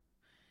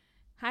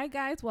Hi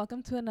guys,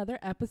 welcome to another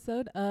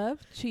episode of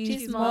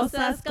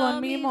Chismosas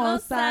con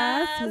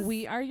Mimosas.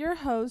 We are your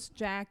hosts,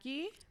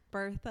 Jackie,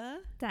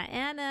 Bertha,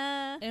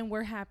 Diana, and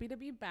we're happy to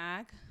be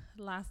back.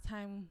 Last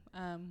time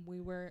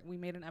we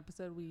made an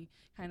episode, we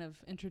kind of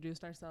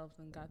introduced ourselves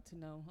and got to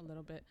know a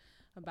little bit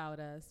about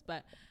us.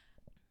 But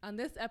on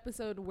this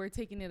episode, we're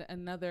taking it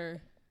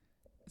another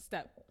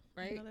step,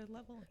 right? Another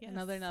level. Yes.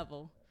 Another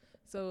level.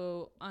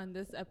 So on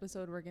this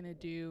episode, we're gonna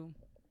do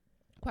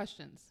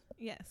questions.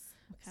 Yes.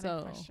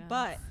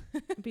 But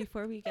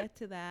before we get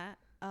to that,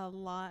 a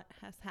lot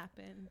has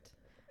happened.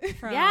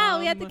 Yeah,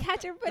 we have to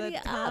catch everybody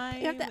up.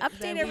 We have to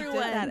update everyone.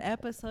 We did that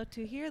episode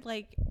to here,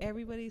 like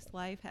everybody's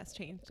life has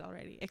changed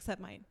already,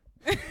 except mine.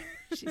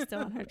 She's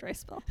still on her dry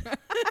spell.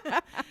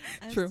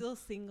 I'm True. still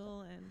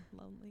single and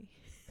lonely.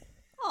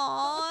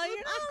 Aw,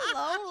 you're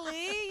not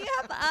lonely. You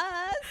have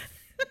us.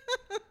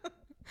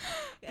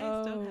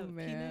 Guys don't have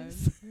man.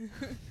 penis.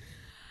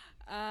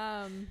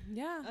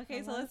 Yeah.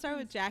 Okay, so let's start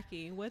with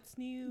Jackie. What's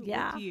new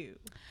with you?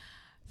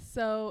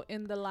 So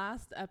in the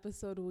last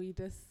episode, we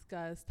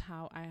discussed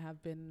how I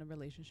have been in a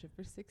relationship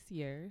for 6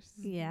 years.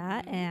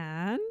 Yeah,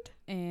 and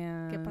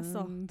And ¿Qué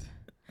pasó?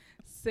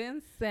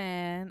 Since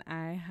then,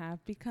 I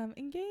have become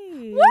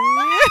engaged.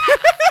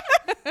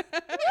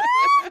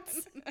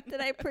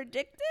 did I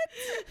predict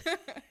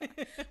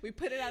it? We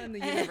put it out in the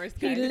universe,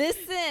 He guys.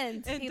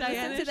 listened. And He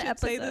Diana listened to the should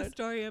say the episode.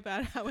 story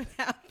about how it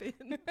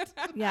happened.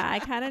 Yeah, I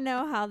kind of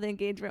know how the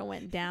engagement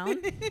went down.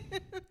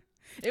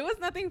 It was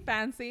nothing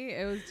fancy.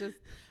 It was just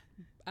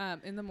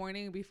in the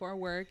morning before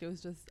work. It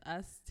was just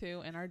us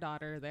two and our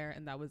daughter there,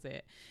 and that was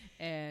it.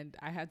 And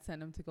I had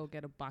sent him to go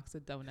get a box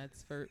of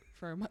donuts for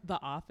the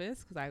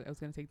office because I was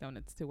going to take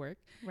donuts to work.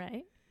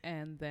 Right.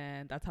 And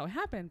then that's how it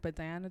happened. But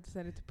Diana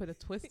decided to put a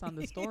twist on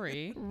the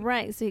story.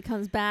 Right. So he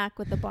comes back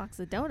with a box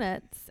of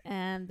donuts,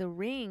 and the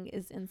ring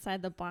is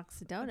inside the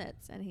box of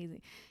donuts. And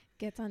he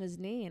gets on his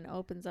knee and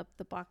opens up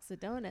the box of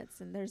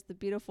donuts, and there's the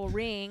beautiful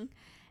ring.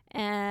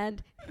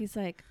 And he's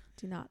like,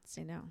 "Do not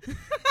say no."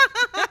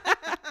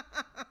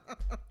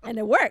 And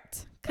it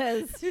worked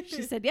because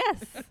she said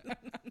yes.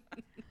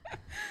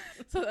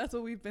 So that's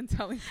what we've been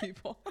telling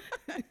people.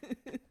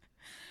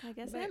 I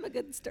guess I'm a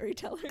good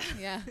storyteller.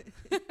 Yeah.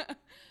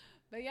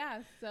 But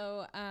yeah,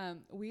 so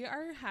we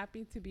are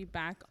happy to be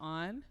back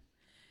on.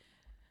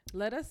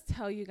 Let us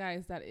tell you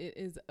guys that it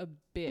is a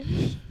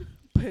bitch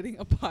putting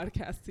a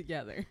podcast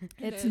together.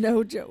 It's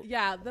no joke.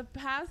 Yeah, the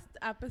past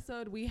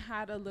episode we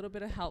had a little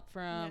bit of help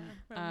from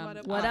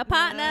What a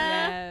partner.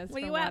 Yes,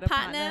 Where from you at, What a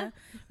partner?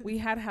 We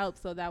had help,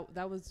 so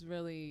that was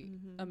really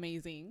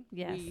amazing.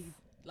 Yes. We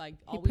He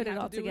all put we it had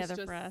all to do was together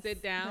just for us.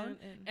 sit down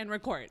and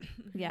record.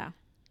 Yeah.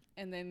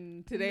 And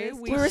then today This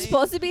We were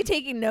supposed to be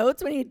taking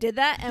notes when he did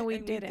that, and we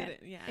didn't.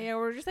 Yeah. Yeah,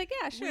 we're just like,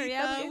 yeah, sure, We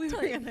yeah. thought we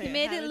were gonna he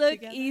made have it it look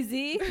together.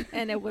 easy,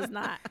 and it was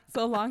not.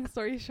 So long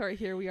story short,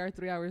 here we are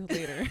 3 hours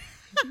later.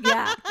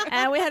 Yeah,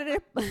 and we had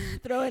to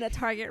throw in a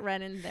Target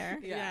run in there.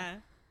 Yeah.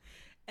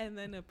 And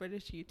then a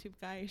British YouTube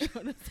guy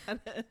showed us how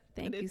to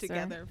Thank put you, it sir.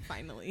 together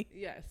finally.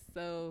 Yes.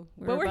 So,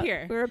 We but were we're about-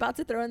 here. We were about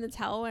to throw in the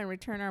towel and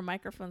return our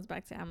microphones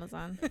back to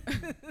Amazon.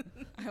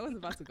 I was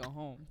about to go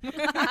home.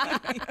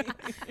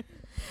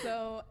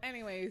 So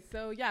anyway,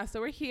 so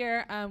we're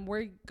here.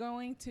 We're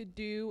going to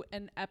do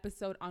an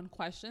episode on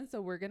questions.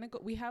 So we're gonna go.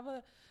 We have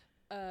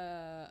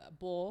a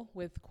bowl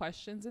with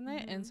questions in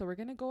it, and so we're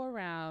gonna go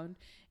around,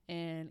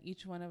 and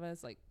each one of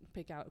us like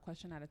pick out a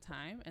question at a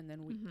time, and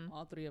then we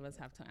all three of us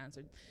have to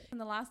answer. In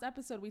the last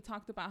episode, we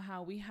talked about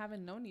how we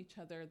haven't known each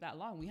other that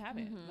long. We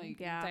haven't. Like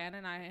Yeah. Diana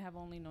and I have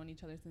only known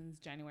each other since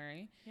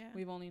January. Yeah.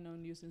 We've only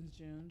known you since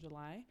June,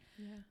 July.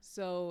 Yeah.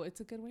 So it's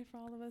a good way for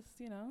all of us,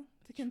 to True.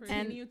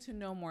 continue to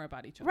know more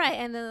about each other. Right,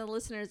 and then the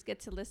listeners get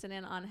to listen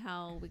in on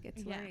how we get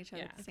to learn each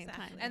other yeah, at the same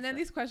exactly. time. And then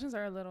these questions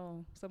are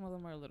some of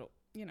them are a little,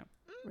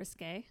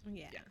 Risque.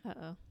 Yeah.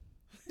 Uh-oh.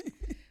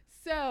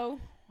 So,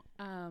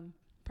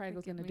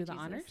 Prago's Forgive going to me, do the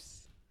Jesus.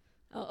 honors.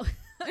 Oh.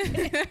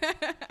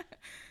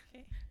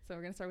 So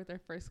we're going to start with our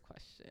first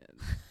question.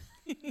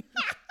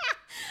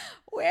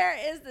 Where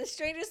is the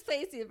strangest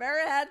place you've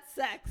ever had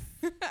sex?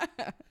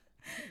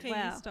 Can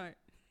Wow. you start?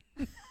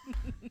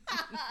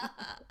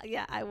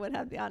 Yeah, I would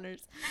have the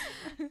honors.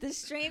 The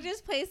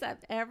strangest place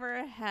I've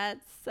ever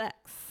had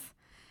sex.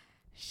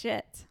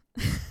 Shit.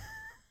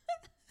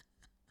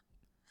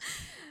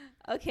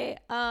 Okay,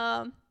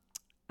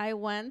 I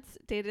once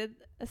dated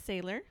a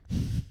sailor,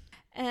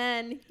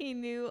 and he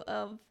knew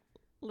of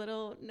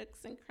little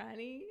nooks and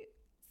crannies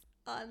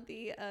on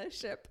the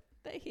ship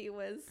that he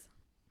was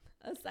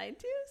assigned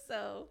to.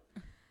 So,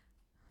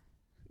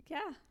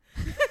 yeah.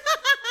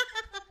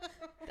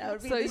 That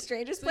would be the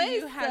strangest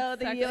place. You had So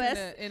the sex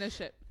U.S. in a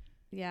ship.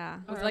 Yeah,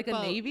 Was Or it like a a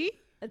boat. Navy?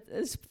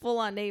 it's full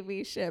on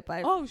Navy ship.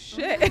 Oh,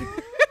 shit. Not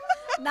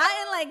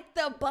in like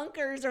the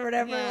bunkers or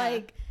whatever. Yeah.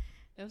 Like,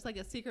 It was like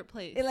a secret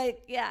place.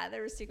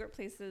 there were secret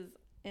places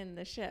in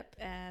the ship,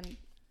 and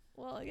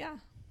well, yeah.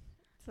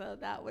 So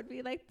that would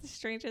be like the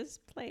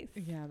strangest place.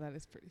 Yeah, that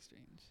is pretty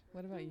strange.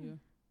 What about you?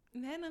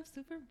 Man, I'm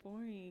super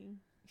boring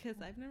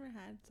because I've never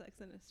had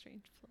sex in a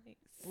strange place.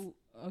 Ooh,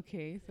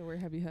 okay, so where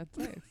have you had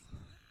sex?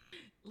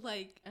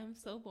 Like, I'm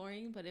so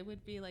boring, but it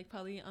would be like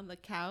probably on the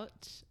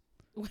couch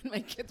when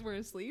my kids were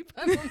asleep.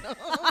 I don't know.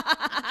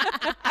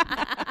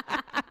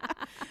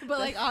 But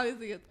like,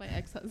 obviously, it's my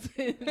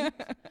ex-husband. I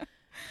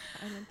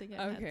don't think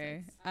I've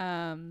Okay.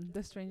 had sex.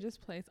 The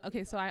strangest place.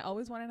 Okay, so I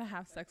always wanted to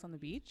have sex on the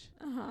beach,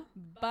 Uh-huh.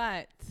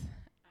 but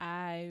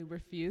I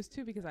refused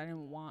to because I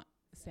didn't want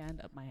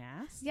sand up my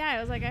ass. Yeah, I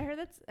was like, I heard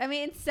that's. I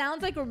mean, it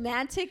sounds like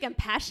romantic and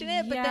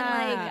passionate, but then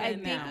Yeah, like I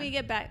no. think we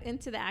get back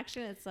into the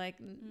action. It's like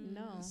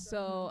no.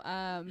 So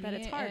But me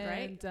it's hard,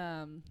 right?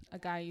 and a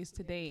guy I used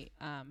to date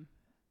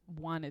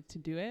wanted to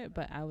do it,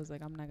 but I was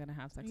like, I'm not gonna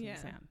have sex in Yeah.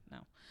 the sand. No.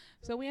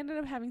 So we ended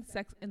up having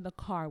sex in the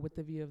car with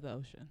the view of the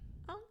ocean.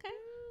 Okay.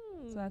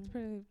 So that's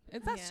pretty.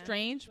 It's not Yeah.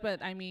 strange,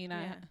 but I mean,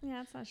 Yeah.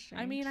 Yeah, it's not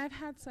strange. I mean, I've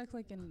had sex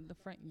like in the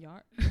front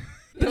yard.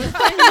 Wait,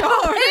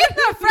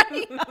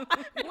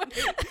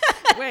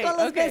 Wait, con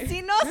los okay.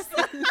 vecinos.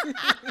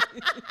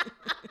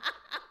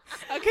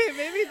 Okay,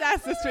 maybe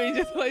that's the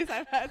strangest place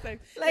I've had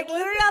sex. Like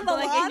literally on the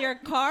Like lawn. in your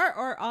car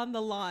or on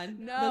the lawn?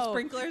 The No.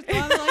 sprinklers go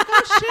on. They're like,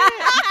 oh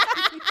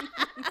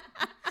shit.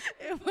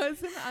 It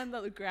wasn't on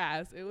the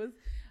grass. It was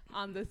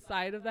on the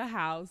side of the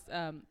house.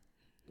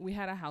 We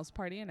had a house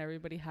party and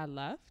everybody had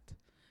left,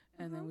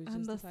 and then we just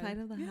On the decided- side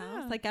of the Yeah.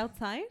 house? Like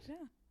outside? Yeah.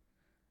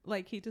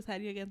 Like he just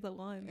had you against the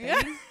wall and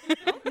Yeah.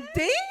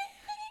 Dang.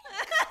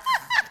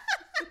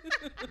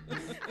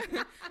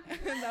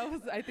 And that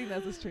was, I think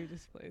that's the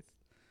strangest place.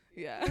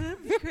 Yeah.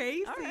 That's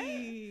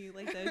crazy.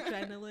 Like the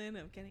adrenaline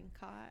of getting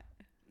caught.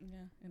 Yeah,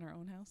 in our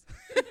own house.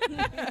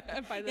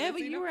 By the Yeah,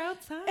 but vecino. you were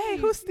outside. Hey,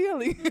 who's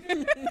stealing?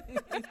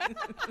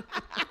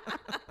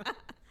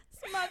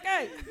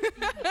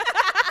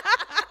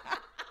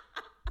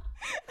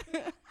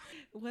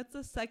 What's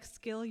a sex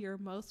skill you're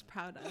most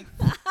proud of?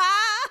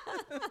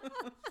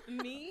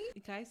 Me?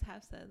 Guys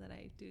have said that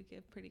I do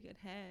give pretty good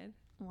head.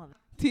 Well,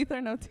 Teeth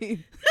or no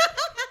teeth?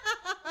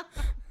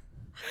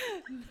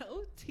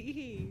 No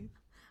teeth.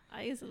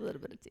 I use a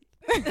little bit of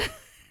teeth.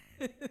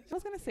 I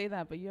was gonna say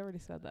that, but you already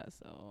said that.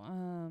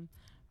 So,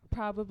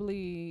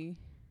 probably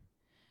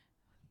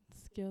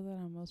skill that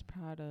I'm most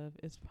proud of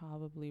is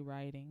probably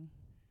writing.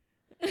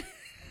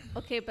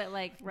 Okay, but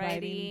like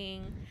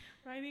writing.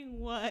 Writing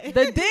what?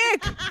 The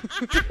dick.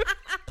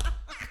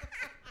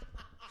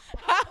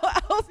 How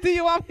else do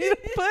you want me to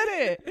put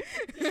it?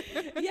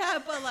 Yeah,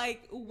 but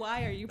like,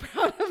 why are you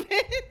proud of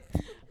it?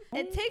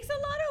 It takes a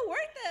lot of work.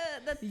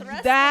 The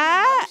thrust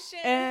That in the motion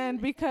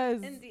and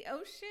because in the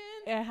ocean.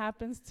 it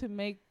happens to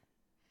make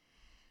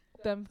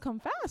them come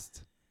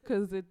fast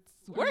because it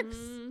works.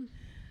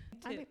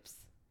 Tips.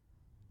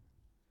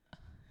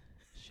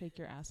 Shake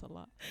your ass a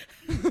lot.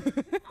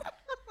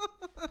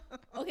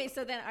 Okay,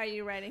 so then are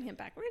you writing him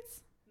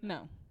backwards?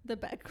 No. The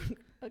back.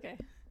 Okay.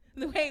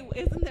 Wait,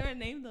 isn't there a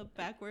name? The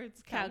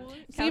backwards cowboy?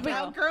 See, but-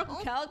 Cowgirl?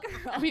 Cowgirl.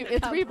 It's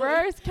Cowboy.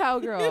 reverse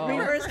cowgirl.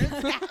 Reverse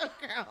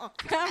cowgirl.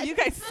 Damn, you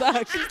guys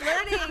suck. She's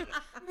learning.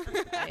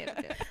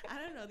 I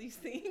I don't know these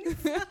things.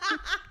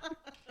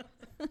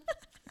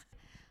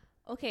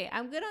 Okay,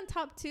 I'm good on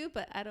top 2,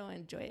 but I don't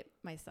enjoy it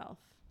myself.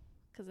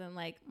 Because then,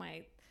 like,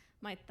 my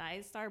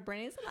thighs start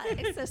burning. It's a lot of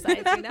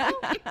exercise, you know?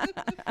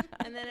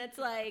 And then it's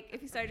like,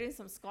 if you start doing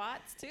some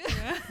squats, too.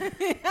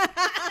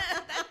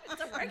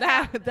 That's a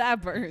workout.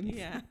 that burns.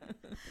 Yeah.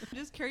 I'm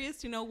just curious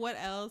to know what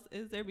else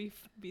is there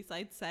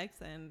besides sex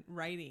and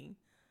writing.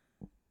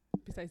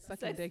 Besides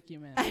sucking Sex. dick, you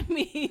meant. I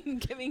mean,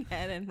 giving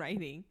head and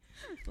writing.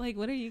 Like,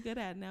 what are you good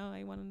at now?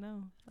 I want to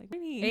know. Like,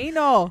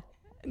 Anal.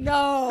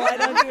 No, I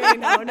don't do it.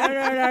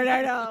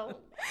 No.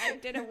 I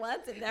did it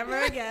once and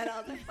never again. I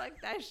was like, fuck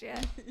that shit.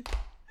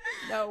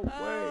 No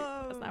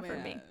word. That's not for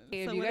me.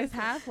 If So you what guys is it?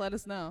 have, let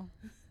us know.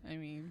 I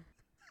mean,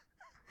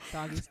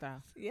 doggy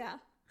style. Yeah.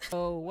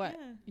 So what?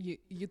 Yeah.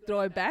 You throw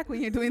it back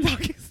when you're doing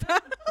doggy style?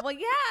 Well,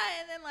 yeah.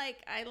 And then, like,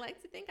 I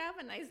like to think I have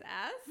a nice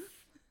ass.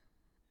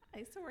 I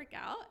used to work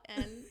out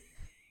and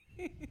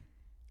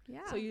yeah.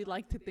 So you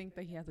like to think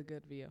that he has a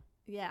good view.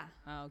 Yeah.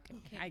 Oh, okay.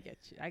 Okay. I get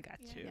you. I got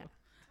you. Yeah.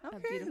 Okay,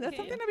 beautiful that's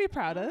view. something to be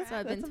proud of. So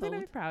I've That's been something to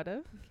be told. proud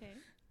of. Okay.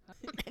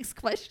 Next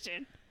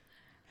question.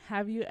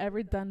 Have you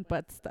ever done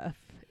butt stuff?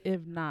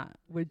 If not,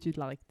 would you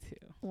like to?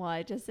 Well,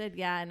 I just said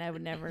yeah, and I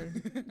would never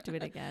do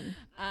it again.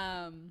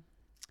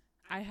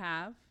 I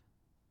have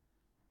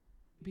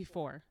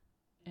before,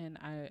 and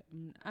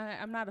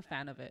I'm not a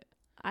fan of it.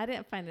 I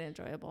didn't find it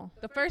enjoyable.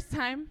 The first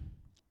time,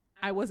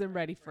 I wasn't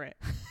ready for it.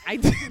 I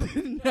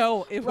didn't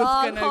know it was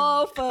Wrong gonna.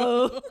 hole,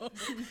 fool.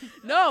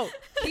 No,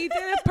 he did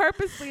it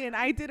purposely, and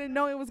I didn't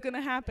know it was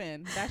gonna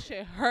happen. That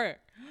shit hurt.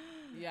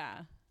 Yeah.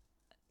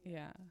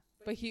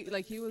 But he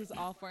was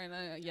all for it.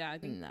 And I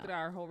think No. through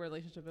our whole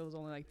relationship, it was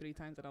only like 3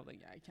 times that I was like,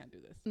 yeah, I can't do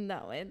this.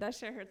 No, and that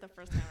shit hurt the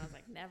first time. I was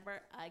like,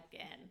 never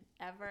again,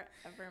 ever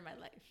in my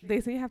life.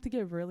 They say you have to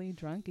get really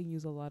drunk and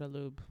use a lot of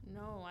lube.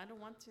 No, I don't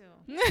want to.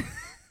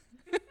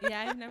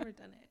 Yeah, I've never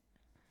done it.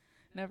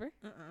 Never?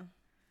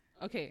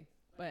 Uh-uh. Okay,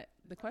 but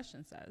the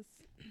question says,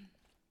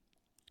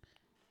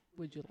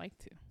 would you like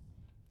to?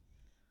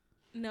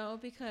 No,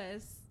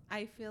 because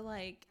I feel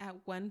like at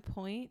one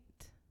point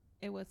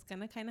it was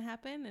gonna kind of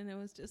happen, and it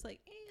was just like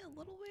a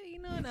little bit, you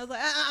know. And I was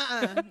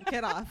like,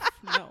 get off,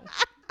 no.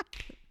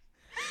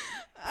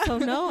 So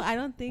no, I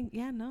don't think.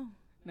 Yeah, no.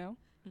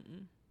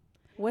 Mm-mm.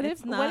 What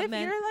It's if not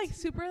meant- you're like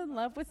super in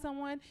love with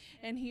someone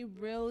and he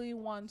really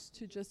wants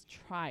to just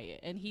try it,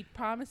 and he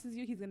promises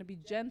you he's gonna be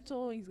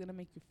gentle, he's gonna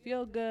make you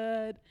feel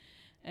good,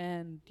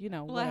 and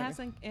Well,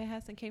 whatever. it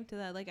hasn't came to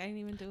that. Like, I didn't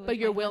even do it. But with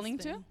you're my willing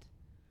to? husband.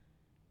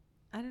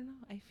 I don't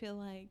know. I feel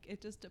like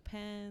it just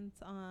depends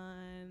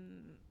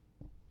on,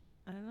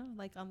 I don't know,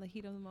 like on the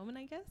heat of the moment,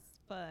 I guess.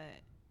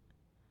 But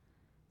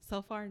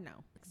so far, no.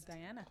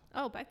 Diana.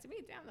 Oh, back to me.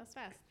 Damn, that's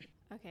fast.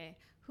 Okay.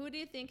 Who do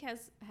you think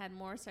has had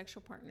more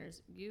sexual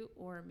partners, you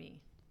or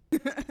me?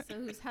 So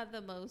who's had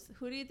the most?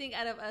 Who do you think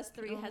out of us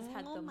three has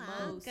had the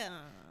most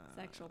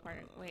sexual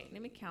partners? Wait,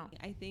 let me count.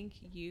 I think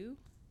you,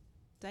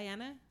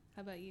 Diana.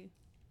 How about you?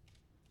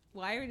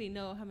 Well, I already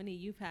know how many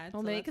you've had.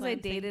 Well, so maybe that's because why I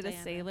I'm saying dated a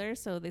Diana. sailor,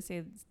 so they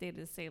say dated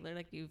a sailor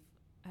like you've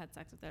had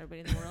sex with everybody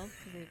in the world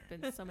because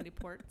they've been so many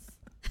ports.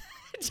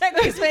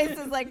 Checkers' face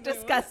is like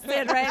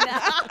disgusted right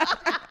now.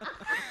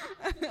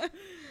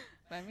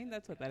 I mean,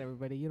 that's what that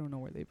everybody. You don't know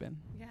where they've been.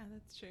 Yeah,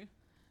 that's true.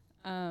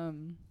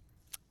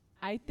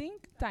 I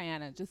think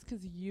Diana, just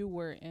because you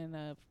were in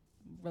a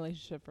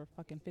relationship for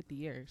fucking 50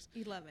 years.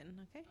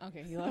 11. Okay.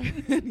 Okay,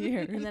 11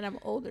 years. And then I'm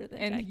older than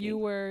And Jackie.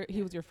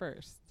 he was your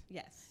first.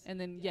 Yes. And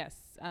then yes,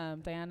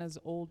 Diana's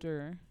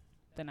older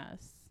than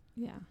us.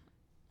 Yeah,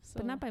 So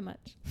but not by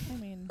much. I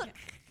mean, so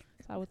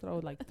I would throw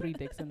like 3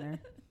 dicks in there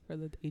for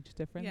the age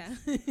difference.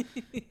 Yeah.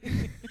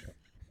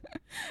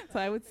 So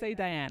I would say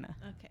Diana.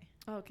 Okay.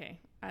 Okay,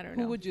 I don't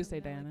know. Who would you So say,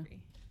 I'll Diana?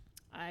 agree.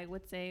 I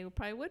would say it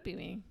probably would be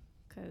me,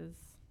 because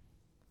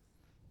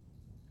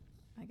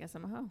I guess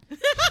I'm a hoe.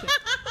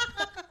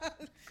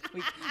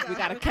 We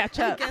gotta catch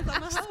up. Guess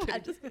I'm a hoe.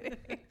 I'm just kidding.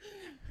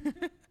 Been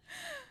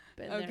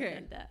there, Okay.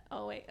 done that.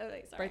 Oh wait,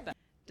 sorry. Right there.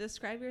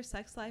 Describe your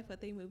sex life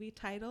with a movie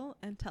title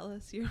and tell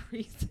us your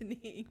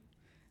reasoning.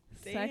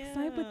 Sex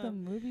type with the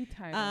Damn. movie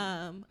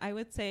title. I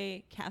would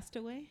say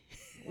Castaway.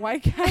 Why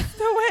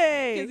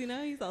Castaway? Because, you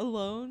know, he's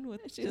alone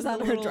with She's just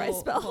on a her dry little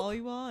spell.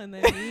 volleyball. And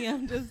then me,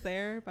 I'm just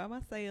there by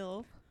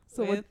myself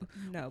So with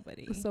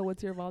nobody. So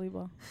what's your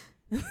volleyball?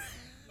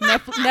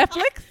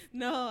 Netflix?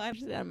 No, I'm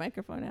She's on a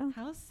microphone now.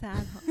 How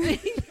sad. What the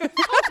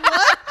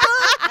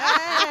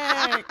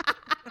heck?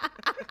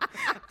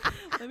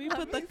 Let me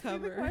put the me see the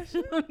cover.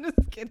 question. I'm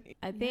just kidding.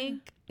 I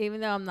think even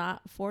though I'm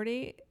not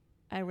 40,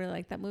 I really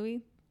like that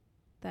movie.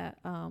 That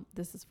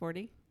This Is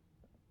 40,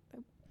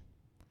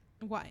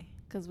 Why?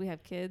 because we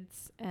have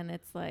kids and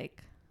it's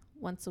like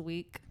once a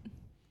week.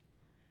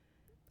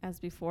 As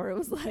before, it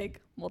was like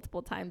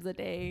multiple times a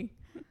day,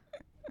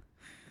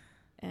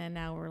 and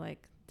now we're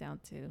like down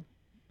to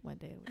one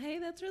day a week. Hey,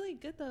 that's really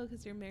good though,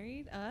 because you're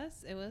married.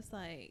 Us, it was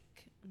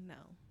like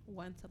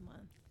once a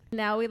month.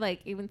 Now we like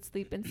even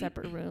sleep in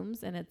separate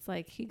rooms, and it's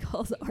like he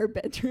calls our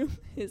bedroom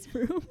his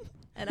room,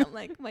 and I'm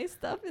like, my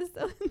stuff is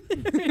still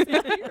in there. It's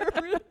not your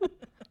room.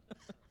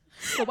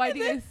 So why do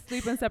you guys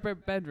sleep in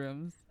separate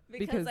bedrooms?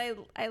 Because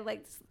I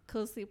like to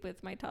co-sleep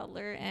with my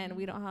toddler, and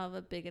we don't have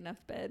a big enough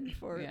bed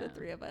for Yeah. the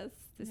 3 of us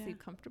to Yeah. sleep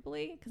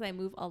comfortably. Because I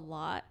move a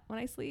lot when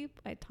I sleep.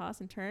 I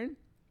toss and turn.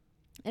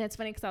 And it's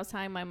funny because I was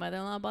telling my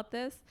mother-in-law about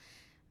this,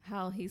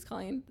 how he's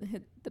calling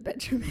the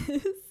bedroom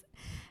is.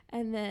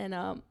 And then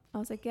I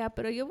was like, yeah,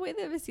 pero yo voy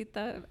de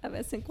visita a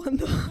vez en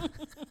cuando.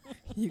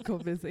 You go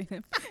visit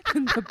him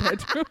in the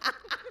bedroom.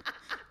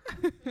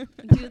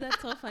 Dude,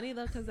 that's so funny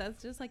though, because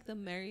that's just like the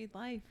married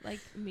life. Like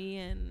me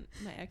and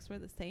my ex were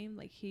the same.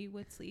 Like he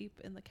would sleep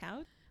in the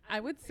couch. I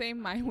would say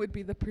mine would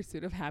be the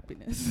pursuit of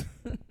happiness.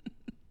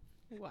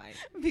 Why?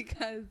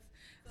 Because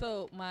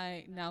so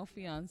my now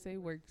fiance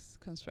works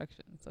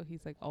construction, so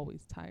he's like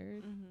always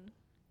tired,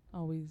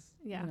 always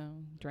Yeah.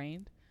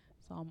 drained.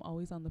 So I'm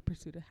always on the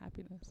pursuit of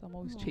happiness. So I'm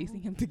always Aw.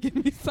 chasing him to give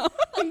me some.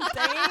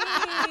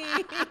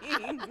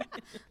 Dang.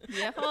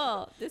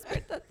 Viejo,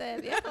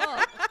 despiértate, viejo.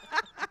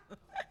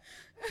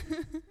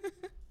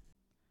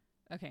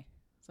 Okay,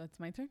 so it's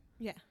my turn.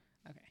 Yeah.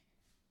 Okay.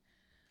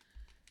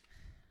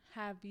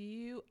 Have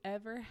you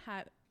ever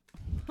had?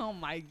 Oh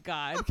my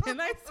God! Can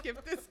I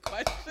skip this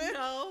question?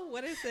 No.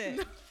 What is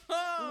it?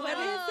 Oh. What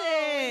is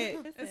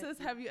it? It says,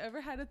 "Have you ever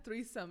had a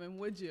threesome, and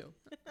would you?"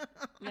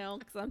 No,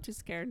 because I'm too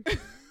scared.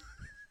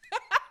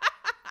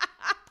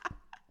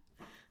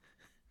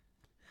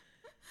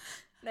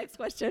 Next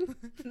question.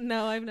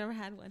 No, I've never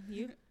had one.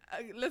 You?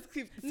 Let's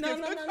keep No,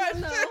 skip no, the no, no,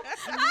 question. no.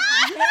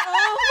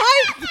 Oh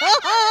my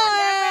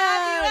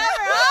God!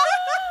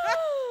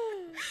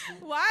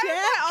 Why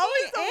am I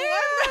always the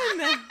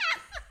one?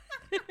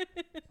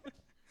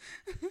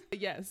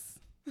 Yes.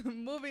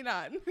 Moving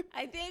on.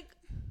 I think,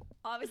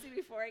 obviously,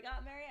 before I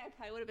got married, I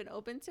probably would have been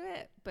open to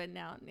it. But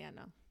now, yeah,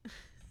 no.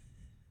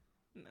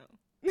 No.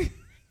 I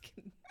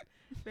can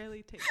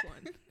barely take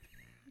one.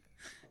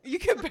 You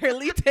can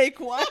barely take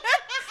one.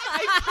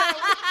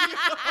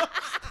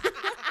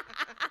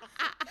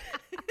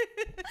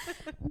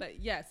 But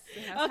yes,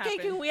 it has Okay,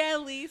 happened. can we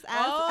at least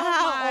ask Oh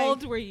how my-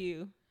 old were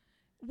you?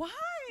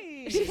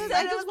 Why? She Because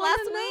said I it was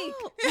last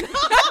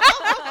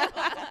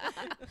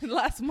week.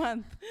 Last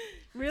month.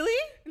 Really?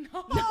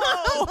 No.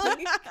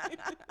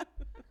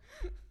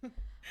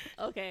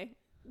 Okay.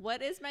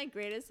 What is my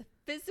greatest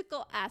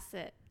physical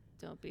asset?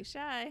 Don't be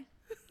shy.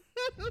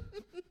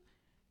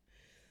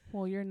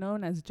 Well, you're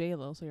known as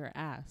J-Lo, so your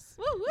ass.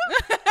 Woo woo.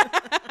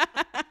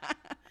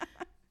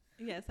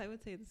 Yes, I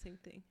would say the same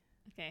thing.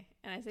 Okay.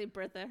 And I say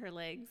Bertha, her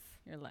legs.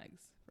 Your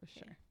legs, for Okay.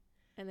 sure.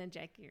 And then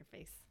Jackie, your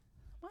face.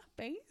 My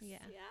face? Yeah.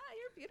 Yeah,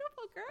 you're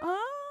beautiful, girl.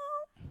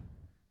 Oh.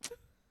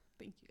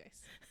 Thank you,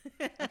 guys.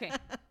 Okay.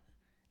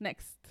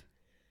 Next.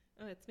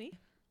 Oh, it's me.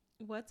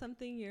 What's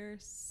something you're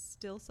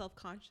still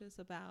self-conscious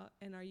about,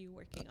 and are you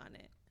working on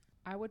it?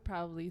 I would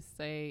probably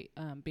say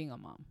being a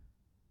mom.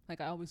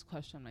 Like, I always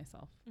question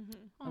myself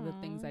Mm-hmm. of the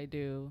things I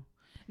do.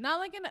 Not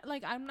like in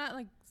like I'm not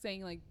like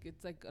saying like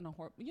it's like in a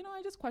horrible. You know,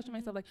 I just question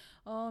myself like,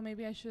 oh,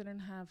 maybe I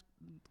shouldn't have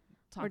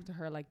talked to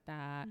her like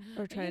that.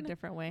 Or try You a know,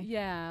 different way.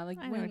 Yeah, like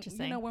I know when what you're you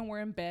saying. know when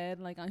we're in bed,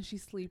 like and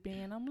she's sleeping,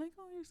 and I'm like,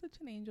 oh, you're such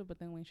an angel. But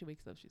then when she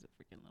wakes up, she's a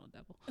freaking little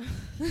devil.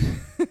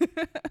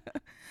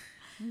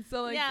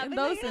 So like yeah, in but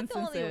those you're not the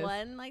instances, only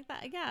one like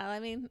that. Yeah, I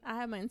mean, I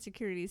have my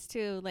insecurities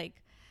too.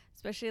 Like,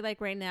 especially like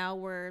right now,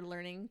 we're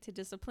learning to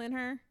discipline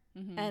her,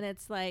 Mhm. and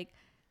it's like,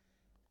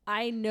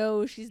 I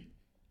know she's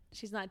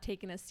not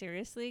taking us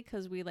seriously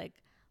because we like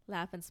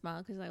laugh and smile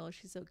because like, oh,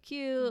 she's so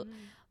cute. Mm-hmm.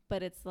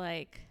 But it's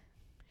like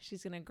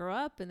she's gonna grow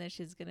up and then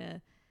she's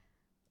gonna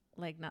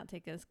like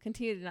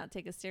continue to not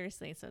take us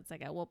seriously. So it's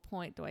like, at what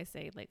point do I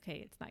say like,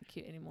 hey, it's not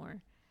cute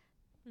anymore?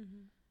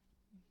 Mm-hmm.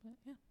 But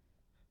yeah.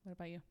 What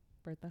about you,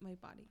 Bertha? My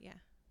body, yeah.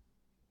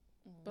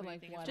 But,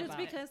 like, what Just about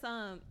it? because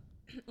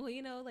well,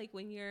 you know, like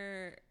when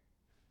you're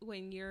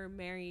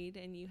married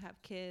and you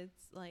have kids,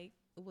 like,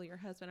 well, your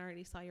husband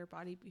already saw your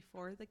body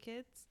before the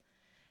kids,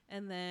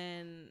 and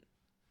then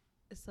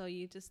so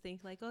you just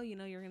think like, oh, you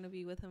know, you're gonna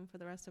be with him for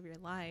the rest of your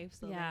life,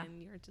 so Yeah.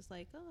 then you're just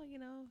like, oh, you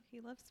know,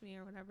 he loves me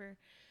or whatever.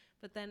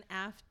 But then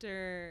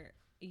after,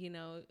 you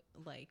know,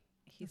 like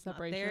he's not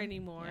there separation?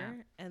 anymore,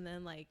 Yeah. and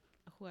then like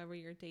whoever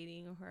you're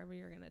dating or whoever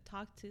you're gonna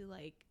talk to,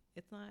 like,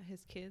 it's not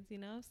his kids, you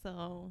know.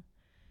 So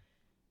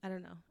I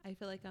don't know. I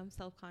feel like I'm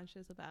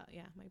self-conscious about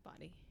my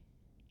body.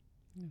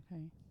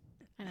 Okay.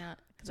 I know.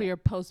 So your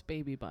post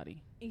baby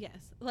body.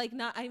 Yes, like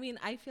not. I mean,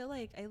 I feel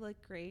like I look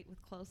great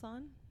with clothes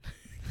on.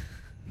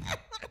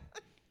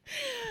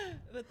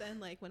 But then,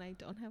 like when I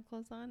don't have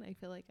clothes on, I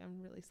feel like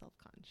I'm really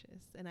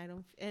self-conscious,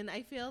 and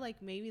I feel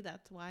like maybe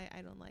that's why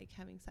I don't like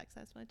having sex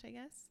as much, I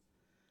guess.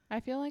 I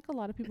feel like a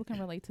lot of people can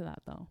relate to that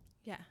though.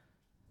 Yeah.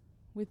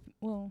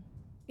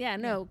 Yeah,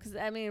 no, because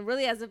I mean,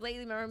 really, as of lately,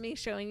 remember me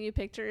showing you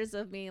pictures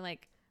of me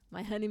like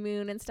my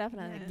honeymoon and stuff,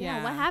 and I'm like, Yeah.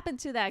 yeah, what happened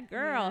to that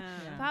girl?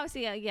 Yeah. So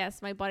obviously,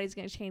 yes, my body's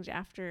gonna change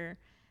after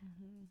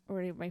Mm-hmm.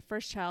 already my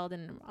first child,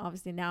 and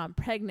obviously now I'm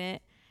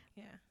pregnant,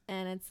 Yeah.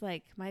 and it's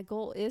like my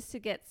goal is to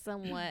get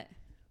somewhat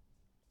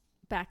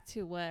back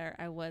to where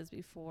I was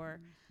before,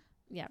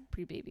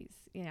 pre-babies,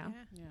 you know.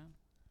 Yeah.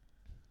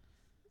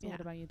 So Yeah.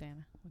 what about you,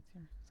 Dana? What's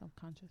your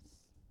self-conscious?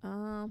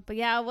 But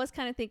yeah, I was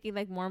kind of thinking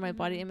like more my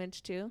body Mhm.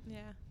 image too.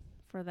 Yeah.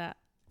 For that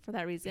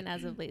reason,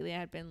 as of lately, I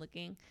had been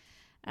looking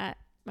at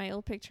my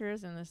old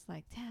pictures and it's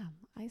like, damn,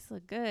 I still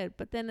look good.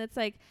 But then it's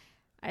like,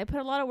 I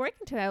put a lot of work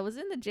into it. I was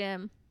in the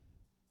gym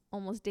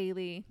almost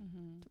daily,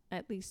 Mm-hmm.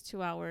 at least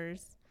 2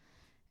 hours,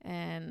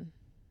 and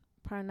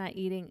probably not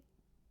eating.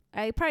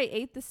 I probably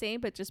ate the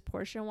same, but just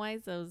portion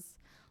wise, I was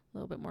a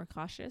little bit more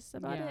cautious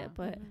about Yeah. it.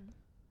 But Mhm.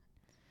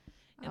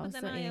 I Yeah, but was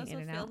then still I eating also in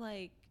and feel out.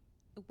 like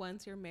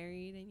once you're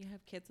married and you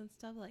have kids and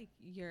stuff, like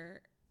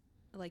you're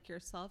like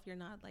yourself, you're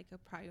not like a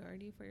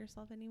priority for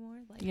yourself anymore.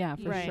 Like Yeah,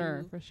 for Right.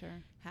 sure, for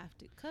sure. have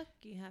to cook,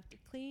 you have to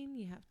clean,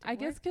 you have to I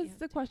guess work, you because have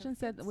the to question have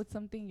said kids. with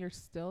something you're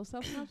still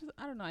self-conscious.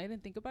 I don't know. I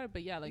didn't think about it,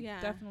 but yeah, like Yeah.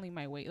 definitely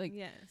my weight. Like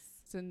yes.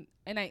 so,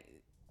 and I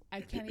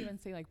can't even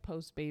say like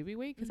post baby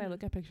weight because I look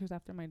Mhm. at pictures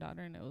after my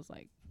daughter and it was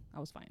like I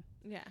was fine.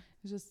 Yeah.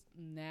 It's just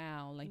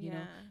now, like you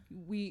yeah.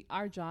 know,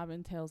 our job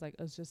entails like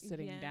us just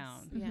sitting Yes.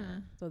 down. Yeah.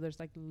 Mhm. So there's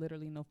like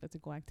literally no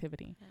physical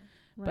activity. Yeah.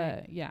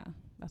 But yeah,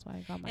 that's why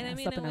I got my And I ass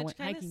mean, up and I which went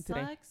kind hiking of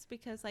today. sucks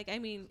because, like, I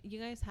mean, you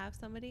guys have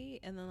somebody,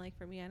 and then, like,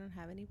 for me, I don't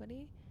have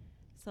anybody.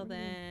 So Mhm.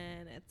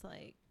 then it's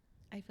like,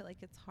 I feel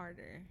like it's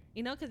harder,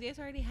 you know, because you guys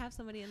already have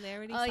somebody, and they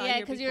already Oh saw yeah,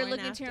 your because you're before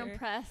and looking to after.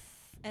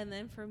 impress. And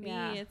then for me,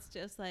 Yeah. it's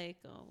just like,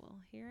 oh well,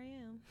 here I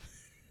am.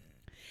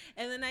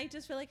 And then I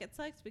just feel like it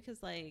sucks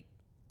because, like,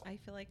 I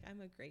feel like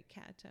I'm a great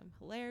catch. I'm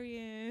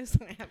hilarious.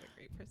 I have a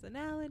great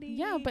personality.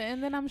 Yeah, but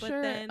and then I'm But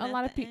sure then a at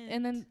lot of the people,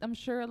 and then end- I'm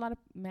sure a lot of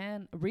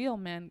real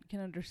men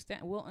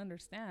will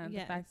understand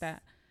the fact Yes.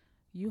 that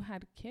you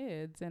had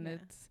kids, and Yeah.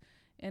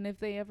 and if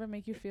they ever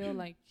make you feel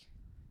like,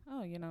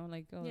 oh, you know,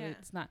 like, oh, Yeah.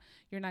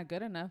 you're not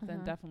good enough, then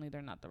Uh-huh. definitely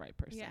they're not the right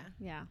person. Yeah.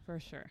 Yeah. For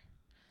sure.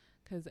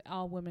 Because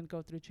all women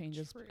go through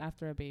changes True.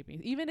 after a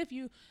baby. Even if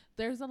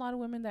there's a lot of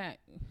women that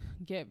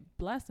get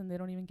blessed and they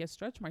don't even get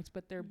stretch marks,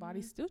 but their body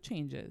Mhm. still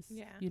changes.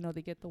 Yeah. You know,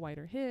 they get the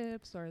wider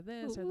hips or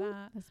this or Ooh,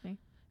 that. That's me.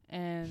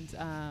 And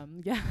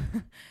yeah,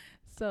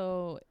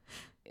 so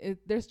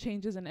there's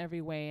changes in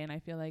every way. And I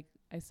feel like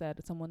I said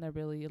someone that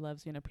really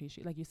loves you and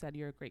appreciate, like you said,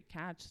 you're a great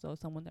catch. So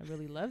someone that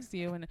really loves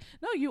you, and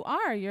no,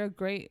 you're a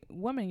great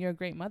woman. You're a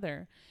great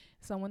mother.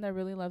 Someone that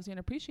really loves you and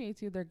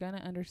appreciates you, they're going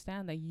to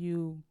understand that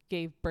you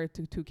gave birth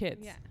to 2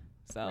 kids. Yeah.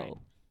 So, Right.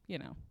 you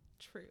know,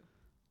 True.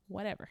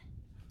 whatever.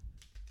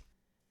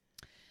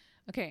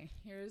 Okay,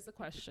 here's the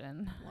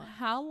question. What?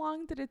 How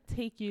long did it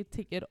take you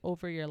to get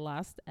over your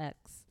last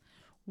ex?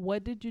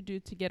 What did you do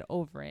to get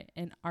over it?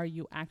 And are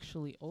you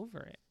actually over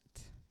it?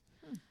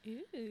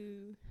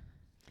 Ew.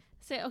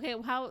 So, okay,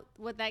 how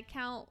would that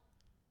count?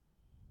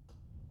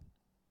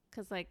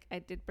 Because, like, I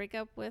did break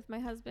up with my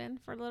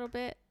husband for a little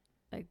bit.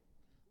 Like,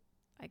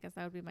 I guess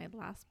that would be my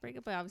last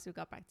breakup, but obviously we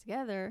got back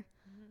together.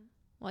 Mm-hmm.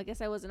 Well, I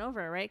guess I wasn't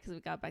over it, right? Because we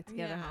got back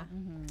together, Yeah. huh?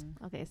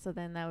 Mm-hmm. Okay, so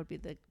then that would be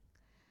the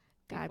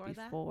guy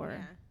before.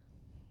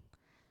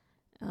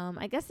 Yeah.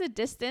 I guess the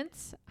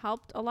distance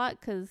helped a lot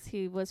because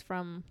he was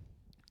from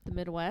the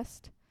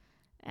Midwest,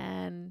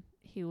 and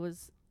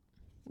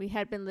we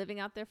had been living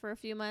out there for a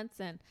few months,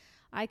 and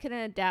I couldn't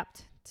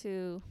adapt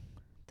to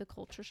the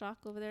culture shock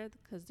over there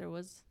because there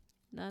was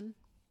none.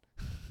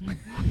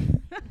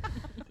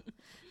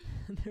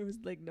 There was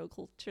like no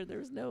culture. There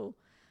was no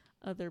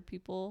other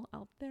people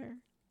out there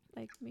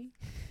like me.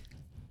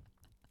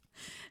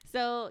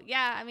 So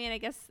yeah, I mean, I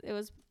guess it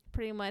was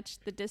pretty much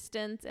the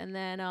distance, and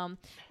then I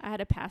had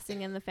a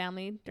passing in the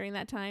family during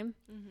that time,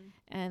 Mm-hmm.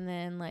 and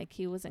then like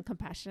he wasn't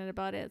compassionate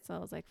about it, so I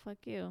was like, fuck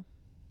you.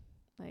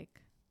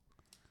 Like,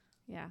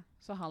 yeah.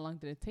 So how long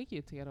did it take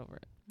you to get over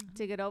it?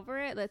 To get over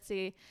it, let's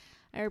see,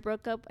 I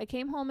broke up. I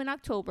came home in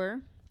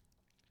October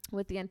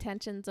with the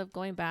intentions of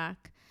going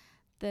back.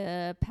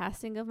 The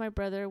passing of my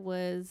brother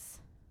was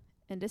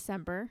in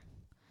December,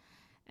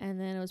 and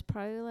then it was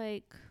probably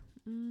like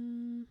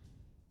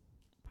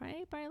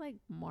probably like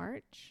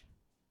March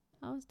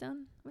I was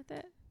done with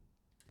it.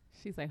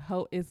 She's like,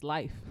 "How is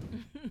life?"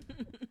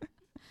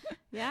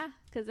 Yeah,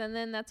 because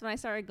then that's when I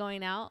started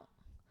going out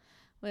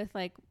with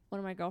like one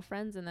of my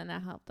girlfriends, and then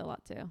that helped a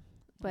lot too.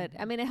 But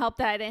I mean, it helped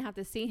that I didn't have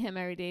to see him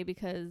every day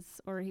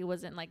or he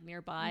wasn't like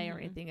nearby or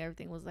Mhm. anything.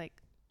 Everything was like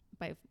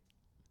by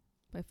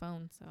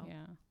phone. So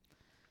Yeah.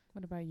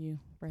 What about you,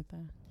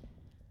 Bertha?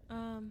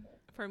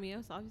 For me, it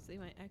was obviously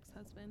my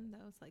ex-husband.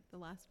 That was like the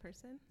last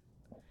person.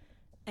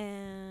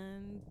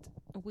 And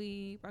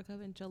we broke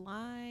up in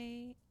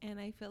July, and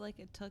I feel like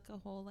it took a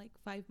whole like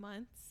 5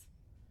 months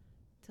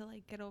to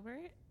like get over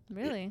it.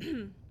 really,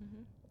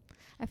 Mm-hmm.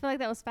 I feel like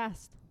that was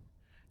fast.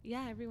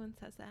 Yeah, everyone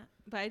says that.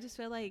 But I just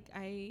feel like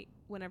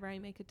whenever I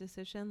make a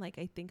decision, like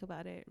I think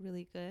about it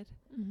really good.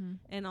 Mm-hmm.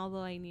 And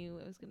although I knew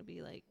it was going to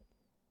be like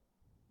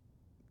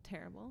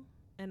terrible,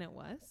 and it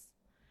was,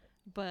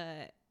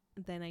 but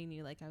then I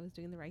knew like I was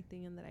doing the right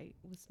thing and that I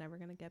was never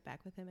going to get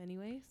back with him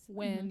anyways.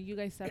 When Mhm. you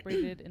guys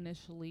separated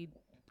initially,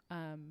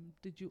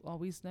 did you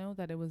always know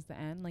that it was the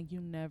end? Like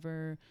you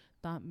never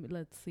thought,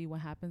 let's see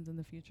what happens in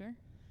the future?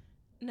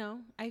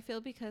 No, I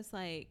feel because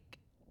like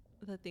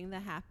the thing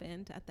that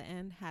happened at the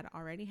end had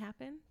already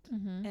happened,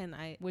 Mm-hmm.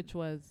 and Which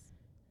was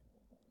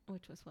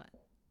which was what?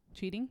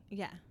 cheating?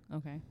 Yeah.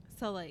 Okay.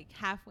 So like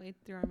halfway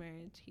through our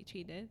marriage, he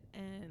cheated,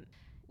 and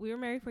we were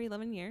married for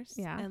 11 years.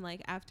 Yeah. And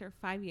like after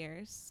 5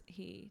 years,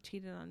 he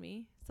cheated on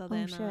me. So Oh,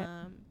 then, shit.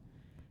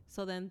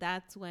 so then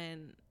that's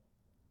when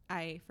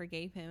I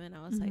forgave him, and I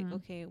was like, Mhm.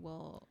 okay,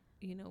 well,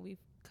 you know, we've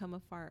come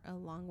a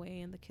long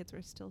way, and the kids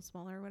were still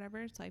smaller or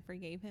whatever. So I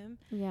forgave him,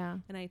 Yeah.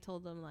 and I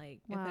told him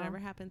like, if Wow. it ever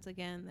happens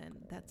again,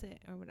 then that's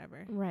it or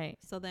whatever. Right.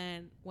 So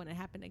then when it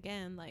happened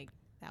again, like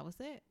that was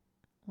it.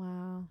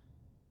 Wow.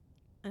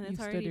 And You it's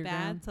stood already your bad.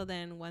 ground. So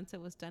then once it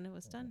was done, it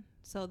was done.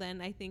 So then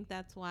I think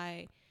that's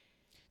why.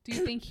 Do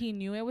you think he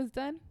knew it was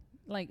done?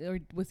 Like, or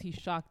was he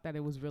shocked that it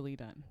was really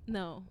done?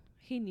 No,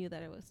 he knew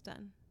that it was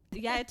done.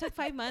 Yeah, it took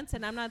 5 months,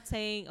 and I'm not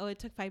saying, oh, it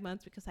took 5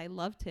 months because I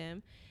loved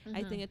him.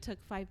 I think it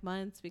took 5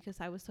 months because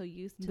I was so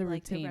used to The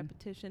like the routine.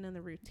 repetition and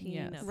the routine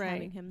Yes. of Right.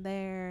 having him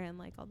there and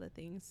like all the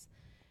things,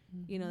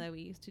 you know, Mhm. that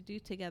we used to do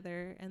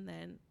together. And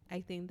then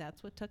I think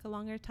that's what took a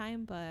longer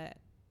time. But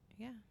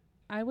yeah.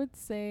 I would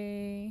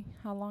say,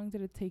 how long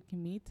did it take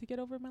me to get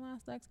over my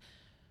last ex?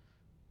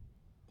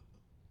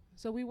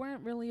 So we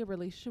weren't really a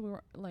relationship. We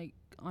were like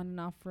on and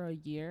off for a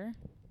year.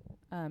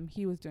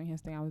 He was doing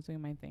his thing, I was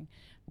doing my thing,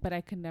 but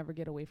I could never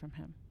get away from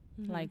him.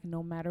 Mhm. Like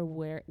no matter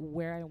where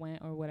I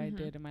went or what I Mhm.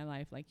 did in my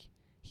life, like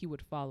he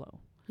would follow.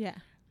 Yeah.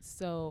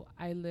 So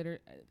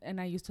and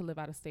I used to live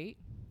out of state,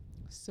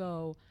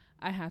 so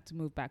I had to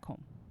move back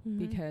home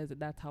because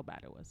that's how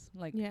bad it was.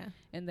 Like, yeah.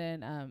 and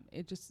then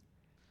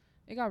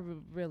it got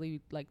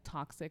really like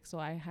toxic, so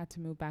I had to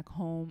move back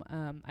home.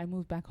 I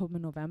moved back home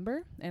in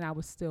November, and I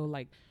was still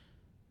like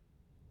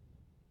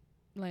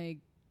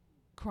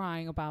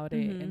crying about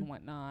it and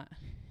whatnot.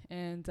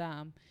 And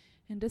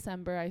in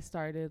December I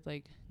started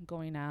like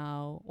going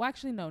out. Well,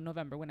 actually no,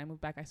 November when I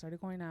moved back I started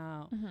going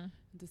out. Mm-hmm.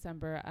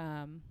 December,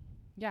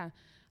 yeah,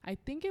 I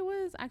think it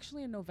was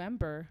actually in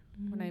November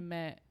when I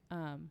met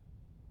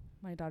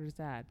my daughter's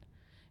dad,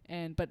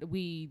 but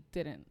we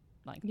didn't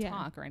like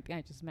talk or anything.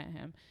 I just met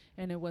him,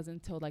 and it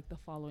wasn't until like the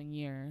following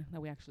year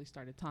that we actually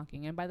started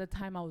talking. And by the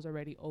time I was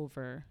already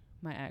over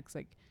my ex,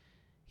 like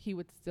he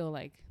would still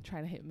like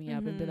try to hit me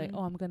up and be like,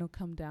 oh, I'm gonna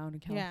come down to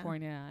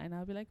California, and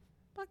I'll be like,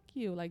 fuck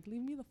you, like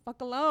leave me the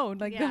fuck alone,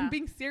 like I'm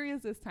being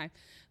serious this time.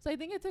 So I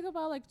think it took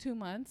about like 2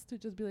 months to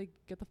just be like,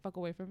 get the fuck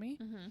away from me.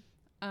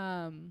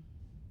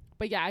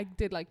 But yeah, I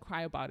did like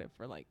cry about it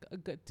for like a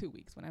good 2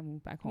 weeks when I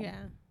moved back home.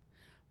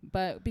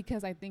 But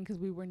because I think because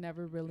we were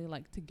never really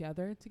like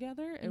together,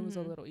 it was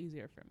a little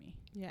easier for me.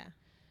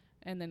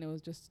 And then it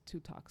was just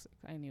too toxic.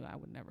 I knew I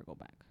would never go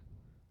back.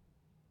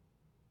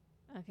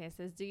 Okay, it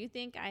says, do you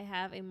think I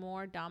have a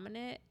more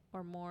dominant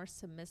or more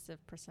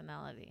submissive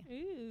personality?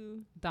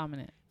 Ooh.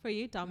 Dominant. For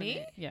you, dominant.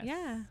 Me? Yes.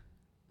 Yeah.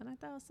 And I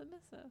thought it was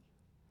submissive.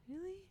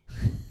 Really?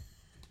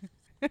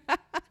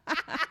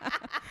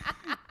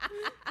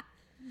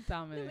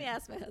 Dominant. Let me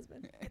ask my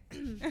husband.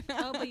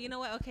 Oh, but you know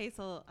what? Okay,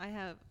 so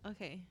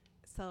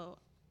so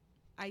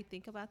I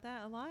think about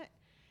that a lot,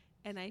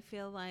 and I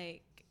feel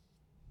like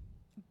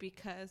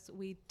because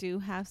we do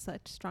have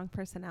such strong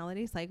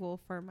personalities, like, well,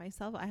 for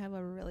myself, I have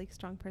a really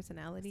strong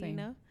personality, Same. you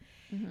know,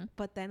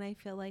 but then I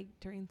feel like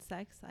during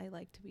sex, I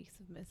like to be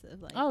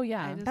submissive. Like, oh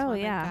yeah. I just Oh, want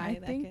a yeah. guy I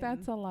that think can-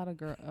 that's a lot of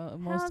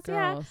most Hells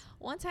yeah. girls.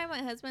 One time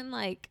my husband,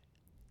 like,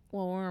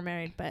 well, we were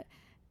married, but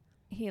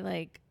he,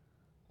 like,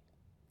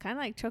 kind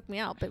of, like, choked me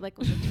out, but, like,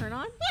 was a turn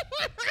on.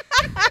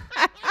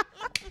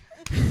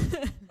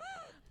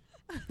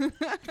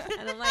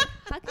 And I'm like,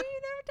 how come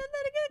you never done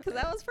that again? Because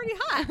that was pretty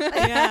hot.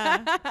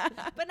 Yeah.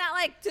 But not,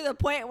 like, to the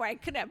point where I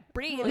couldn't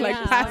breathe. Like, It was yeah,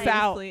 just pass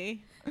out.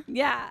 obviously.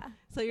 Yeah.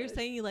 So you're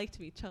saying you like to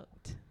be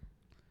choked?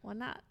 Well,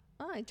 not.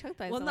 Oh, I choked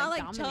by Well, someone, not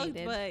like choked,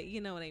 dominated, but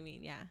you know what I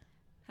mean. Yeah.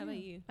 How about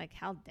you? like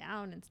held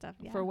down and stuff.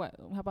 Yeah. For what?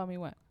 How about me?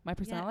 What? My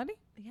personality?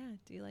 Yeah.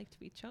 Do you like to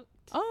be choked?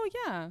 Oh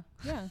yeah,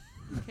 yeah.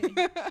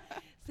 Okay.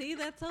 See,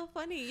 that's so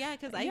funny. Yeah,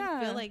 because I Yeah.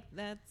 feel like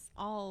that's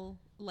all,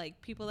 like,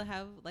 people that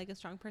have like a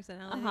strong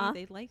personality,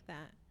 they like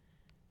that.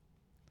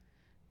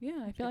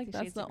 Yeah, I feel like 50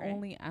 that's Shades the of Grey.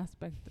 only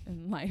aspect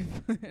in life,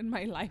 in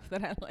my life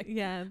that I like.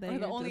 Yeah, Or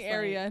the only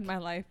area in my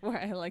life where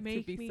I like to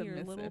make be me submissive.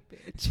 your little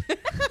bitch.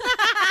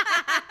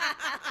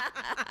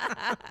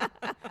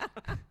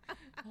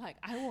 Like,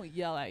 I won't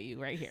yell at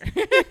you right here.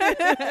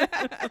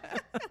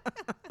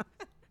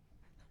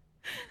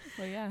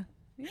 Well, yeah.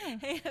 Yeah.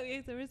 Hey, have you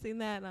guys ever seen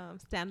that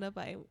stand up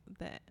by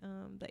that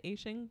the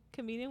Asian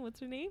comedian? What's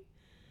her name?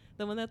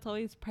 The one that's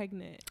always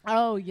pregnant.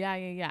 Oh, yeah.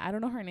 I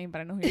don't know her name,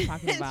 but I know who you're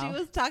talking about. She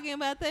was talking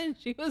about that, and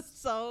she was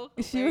so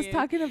She was hilarious.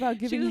 talking about She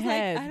giving was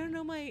head. like, I don't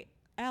know my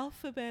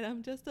alphabet.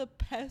 I'm just a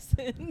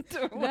peasant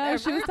or No, whatever.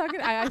 she was talking.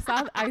 I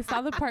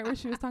saw the part where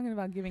she was talking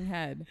about giving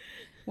head,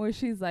 where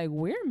she's like,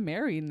 "We're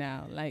married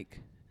now. Like,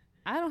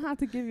 I don't have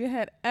to give you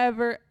head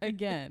ever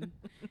again.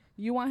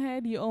 You want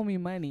head? You owe me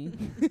money."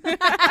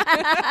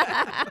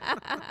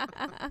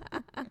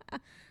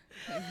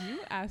 Like, you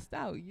asked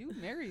out. You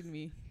married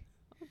me.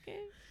 Okay.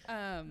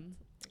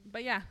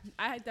 But yeah,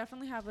 I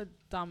definitely have a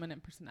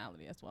dominant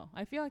personality as well.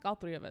 I feel like all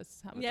three of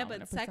us have a Yeah,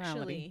 dominant but personality.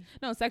 sexually.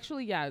 No,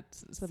 sexually, yeah,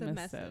 it's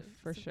submissive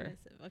for sure.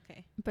 Submissive,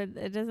 okay. But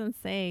it doesn't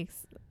say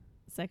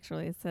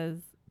sexually. It says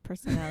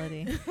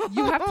personality.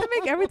 You have to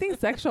make everything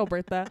sexual,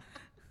 Bertha.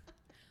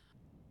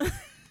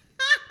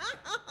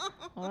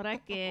 Ahora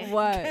que.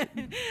 What?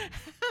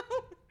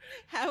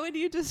 How would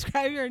you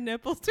describe your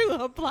nipples to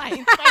a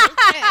blind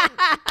person?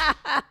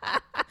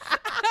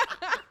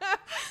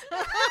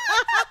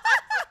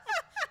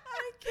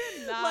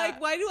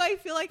 Like, why do I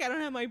feel like I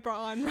don't have my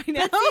bra on right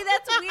now? But see,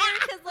 that's weird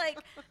because like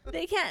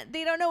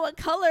they don't know what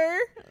color.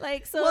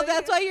 Like so. Well,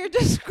 that's why you're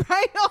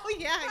describing. Oh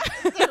yeah,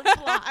 'cause they're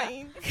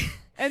blind.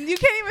 And you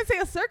can't even say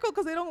a circle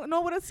because they don't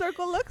know what a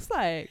circle looks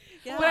like.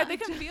 Yeah. But they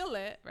can feel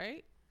it,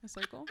 right? A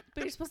circle.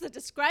 But you're supposed to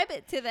describe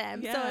it to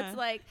them. So Yeah. it's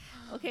like,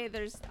 okay,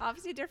 there's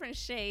obviously different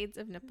shades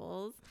of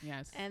nipples,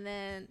 Yes. and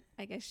then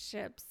I guess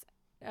shapes.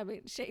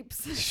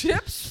 Ships.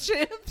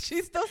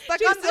 She's still stuck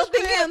She's on still the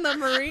thinking ship. on the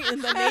Marine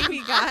and the Navy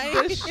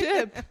guy. The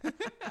ship.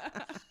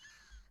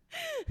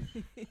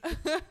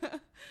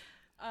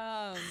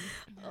 Oh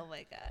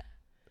my god.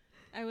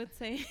 I would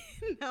say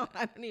no.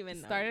 I don't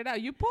even know. Start it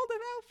out. You pulled it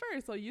out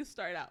first, so you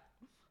start out.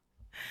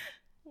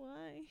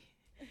 Why?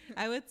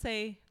 I would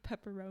say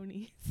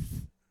pepperonis.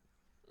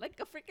 Like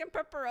a freaking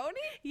pepperoni?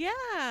 Yeah.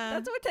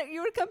 That's what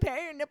you would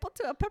compare your nipple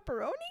to a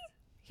pepperoni?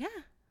 Yeah.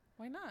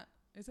 Why not?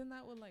 Isn't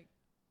that what like?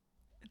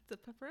 It's a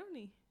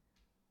pepperoni.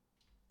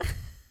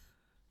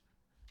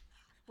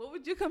 What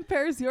would you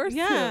compare yours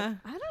Yeah.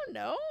 I don't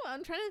know.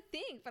 I'm trying to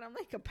think, but I'm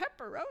like a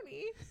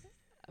pepperoni.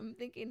 I'm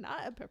thinking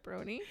not a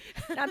pepperoni.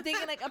 I'm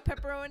thinking like a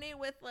pepperoni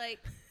with like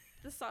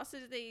the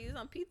sausage they use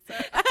on pizza.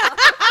 to?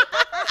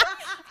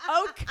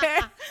 Okay.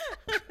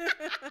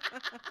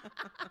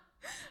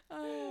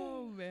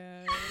 Oh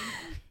man.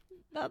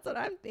 That's what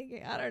I'm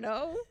thinking. I don't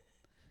know.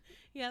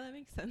 Yeah, that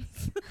makes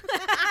sense.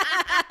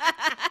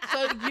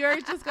 So you're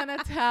just gonna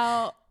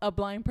tell a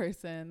blind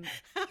person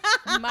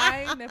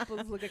my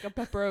nipples look like a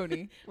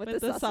pepperoni With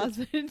the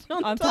sausage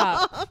on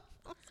top.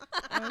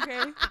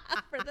 Okay.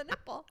 for the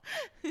nipple.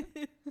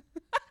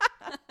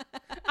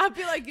 I'll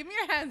be like, give me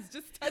your hands,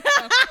 just touch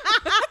them.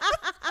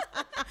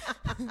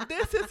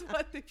 This is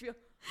what they feel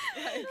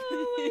like.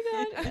 Oh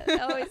my god!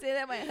 I always say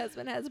that my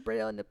husband has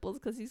braille nipples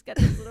because he's got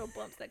these little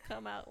bumps that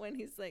come out when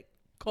he's like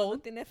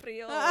Cold. tiene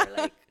frío or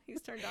like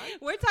he's turned on.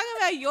 We're talking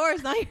about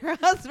yours, not your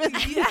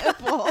husband's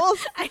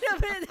nipples. I know,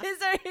 but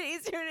his are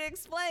easier to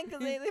explain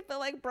because they feel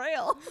like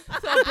braille.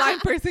 So a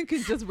blind person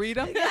can just read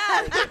them.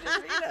 Yeah, they can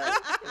just read them.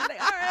 He's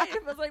like, all right,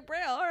 it feels like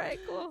braille. All right,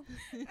 cool.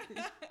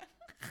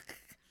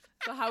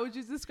 So how would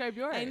you describe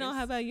yours? I know.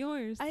 How about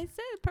yours? I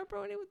said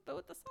pepperoni with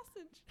the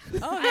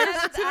sausage. Oh, I yours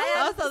have- too? I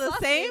have Also the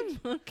sausage. same.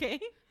 Okay.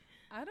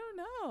 I don't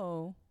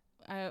know.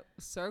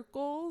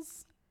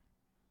 Circles.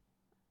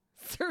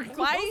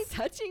 Why are you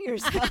touching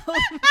yourself?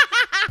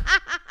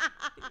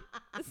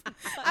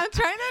 I'm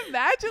trying to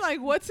imagine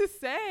like what to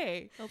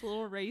say. A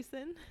little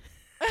raisin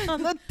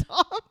on the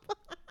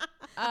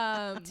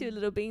top. Two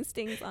little bean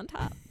stings on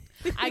top.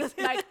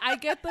 I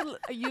get the,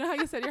 you know how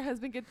you said your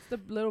husband gets the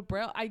little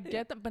braille? I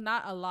get them, but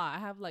not a lot. I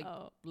have like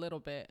a little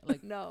bit.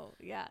 Like No,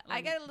 yeah. I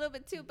Like, get a little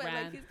bit too, but like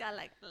ran. he's got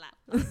like a lot.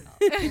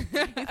 He's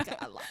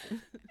got a lot.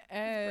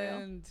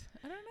 and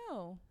I don't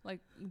know, like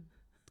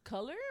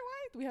color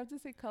wise. Do we have to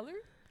say color?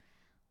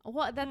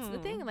 Well, that's the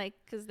thing, like,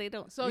 because they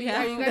don't. So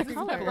Yeah, are you guys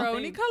color.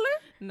 pepperoni color?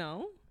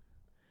 No.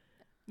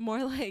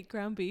 More like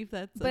ground beef.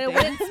 That's But it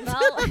wouldn't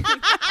smell.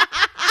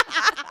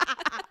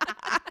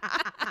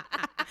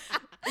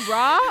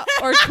 Raw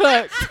or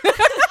cooked?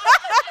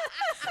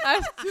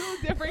 That's two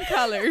different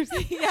colors.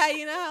 Yeah,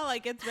 you know how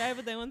like it's red,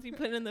 but then once you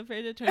put it in the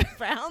fridge, it turns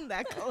brown.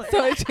 That color.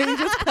 So it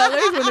changes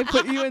colors when they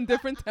put you in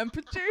different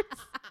temperatures.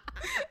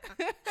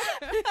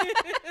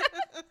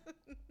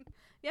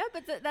 Yeah,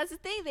 but that's the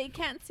thing. They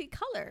can't see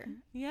color.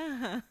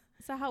 Yeah.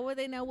 So how would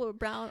they know what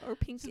brown or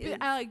pink is?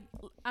 I'm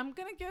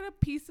gonna get a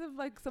piece of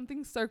like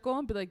something circle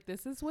and be like,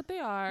 this is what they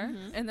are,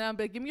 and then I'll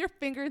be like, give me your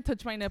finger and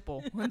touch my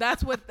nipple. And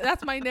that's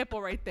my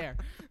nipple right there.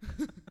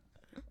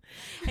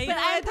 Hey, But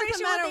I'm it pretty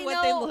doesn't sure matter they what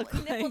know they look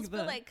nipples like.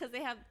 feel like because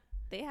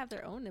they have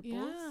their own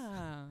nipples.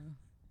 Yeah.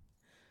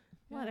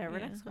 Whatever.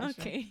 Yeah. Next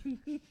question.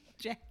 Okay.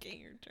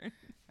 Jackie, your turn.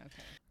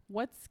 Okay.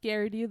 What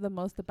scared you the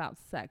most about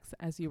sex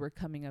as you were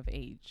coming of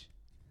age?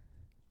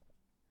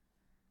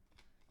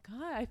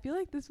 God, I feel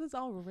like this was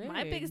all rigged.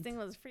 My biggest thing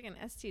was freaking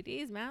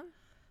STDs, man.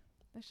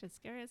 That shit's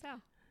scary as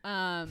hell.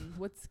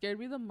 What scared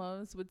me the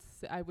most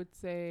I would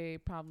say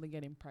probably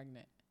getting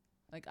pregnant.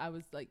 Like I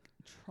was like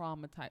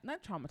traumatized,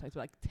 not traumatized, but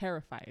like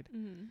terrified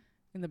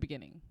in the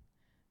beginning.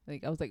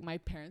 Like I was like, my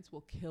parents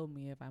will kill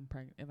me if I'm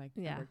pregnant, if I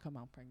ever come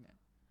out pregnant.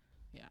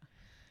 Yeah.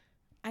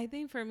 I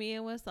think for me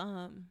it was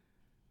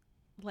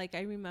like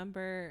I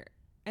remember,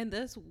 and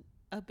this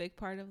a big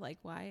part of like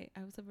why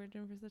I was a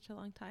virgin for such a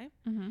long time.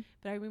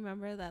 But I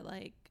remember that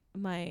like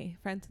my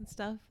friends and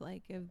stuff,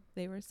 like if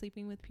they were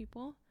sleeping with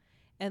people,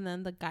 and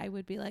then the guy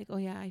would be like, "Oh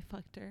yeah, I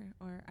fucked her,"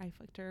 or "I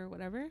fucked her," or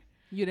whatever.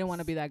 You didn't want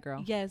to be that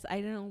girl. Yes,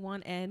 I didn't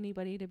want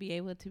anybody to be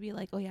able to be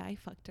like, "Oh yeah, I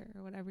fucked her,"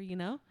 or whatever, you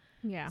know.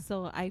 Yeah.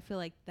 So I feel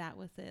like that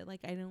was it.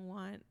 Like I didn't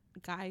want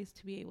guys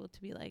to be able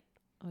to be like,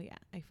 "Oh yeah,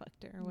 I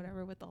fucked her," or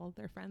whatever with all of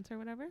their friends or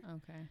whatever.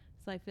 Okay.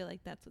 So I feel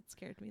like that's what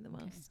scared me the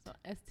Okay. most. So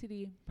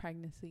STD,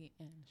 pregnancy,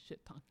 and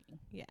shit talking.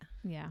 Yeah.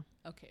 Yeah.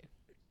 Okay.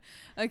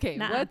 Okay.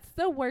 Nah. What's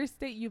the worst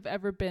date you've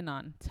ever been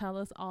on? Tell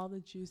us all the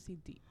juicy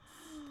deets.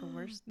 The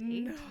worst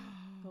date.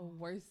 The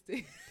worst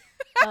date.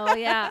 Oh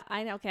yeah,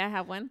 I know. Okay, I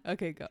have one.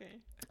 Okay, go.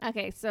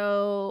 Okay,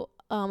 so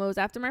it was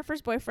after my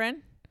first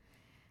boyfriend.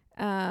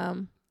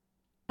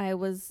 I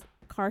was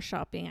car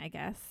shopping, I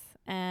guess,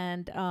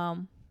 and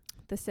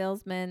the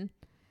salesman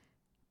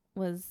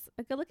was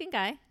a good-looking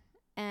guy,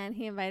 and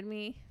he invited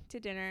me to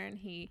dinner, and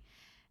he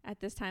at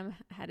this time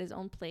had his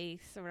own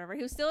place or whatever.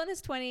 He was still in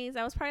his 20s.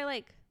 I was probably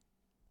like,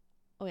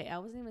 oh wait, I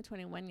wasn't even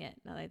 21 yet,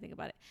 now that I think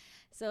about it.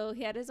 So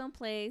he had his own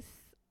place,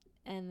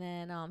 and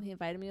then he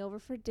invited me over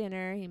for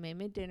dinner. He made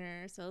me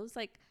dinner, so it was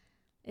like,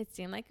 it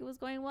seemed like it was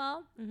going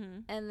well.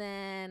 And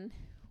then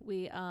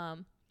we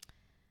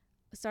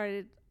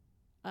started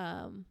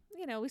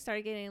we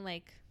started getting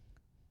like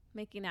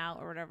making out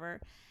or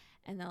whatever,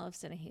 and then all of a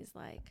sudden he's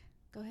like,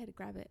 go ahead and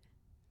grab it.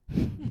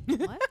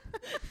 What?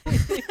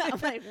 I'm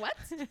like, what?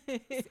 Squeeze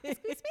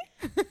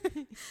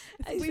me?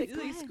 He's like,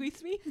 go ahead.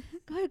 Squeeze me.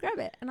 Go ahead, grab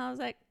it. And I was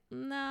like,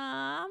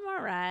 nah, I'm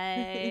all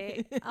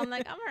right. I'm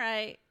like, I'm all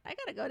right. I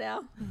gotta go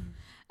now.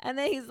 And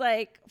then he's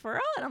like, for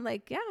real? And I'm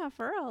like, yeah,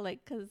 for real.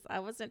 Like, cause I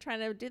wasn't trying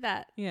to do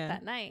that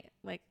that night.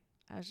 Like,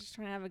 I was just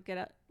trying to have a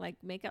good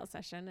make out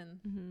session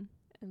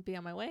and be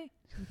on my way.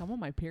 Like, I'm on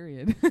my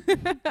period.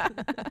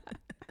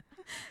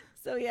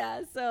 So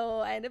yeah, so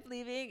I end up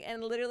leaving,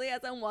 and literally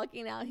as I'm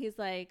walking out, he's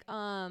like, so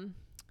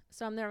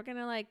I'm never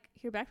gonna like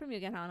hear back from you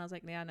again, huh? And I was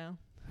like, yeah, no.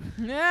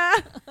 Yeah.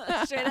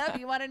 Straight up,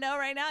 you want to know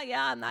right now?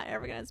 Yeah, I'm not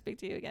ever gonna speak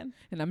to you again,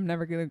 And I'm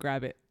never gonna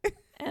grab it.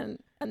 and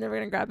I'm never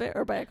gonna grab it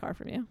or buy a car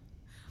from you.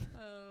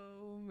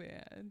 Oh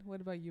man.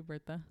 What about you,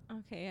 Bertha?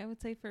 Okay, I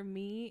would say for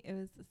me it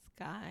was this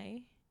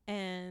guy,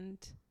 and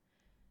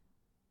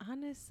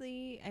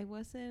honestly, I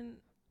wasn't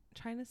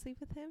trying to sleep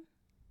with him,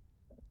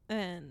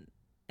 and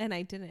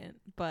I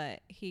didn't, but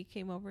he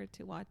came over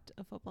to watch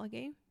a football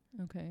game,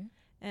 Okay.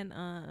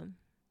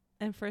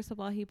 And first of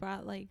all, he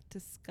brought like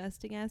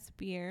disgusting ass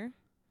beer.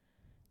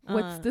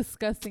 What's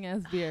disgusting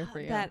as beer for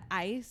you? That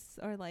ice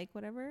or like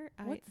whatever.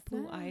 What's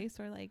blue that? ice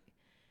or like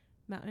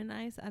mountain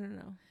ice. I don't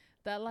know.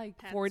 That like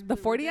Pabst the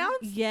Blue 40 Ribbon? ounce?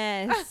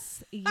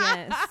 Yes.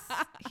 Yes.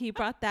 He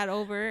brought that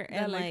over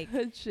That and like like,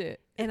 hood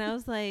shit. and I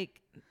was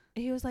like,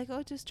 he was like,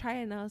 oh, just try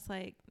it. And I was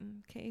like,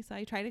 okay. So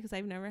I tried it because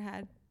I've never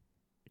had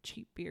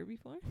cheap beer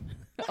before.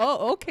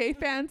 Oh, okay,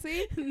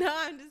 fancy. No,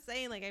 I'm just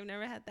saying, like, I've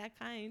never had that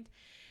kind.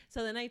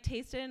 So then I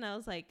tasted it and I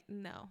was like,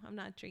 no, I'm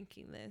not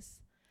drinking this.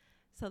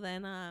 So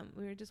then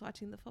we were just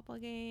watching the football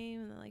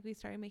game and then like we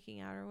started making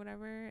out or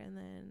whatever, and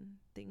then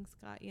things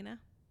got,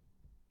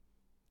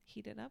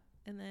 heated up.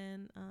 And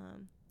then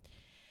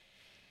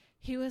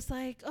he was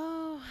like,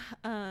 oh,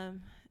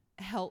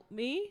 help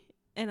me.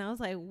 And I was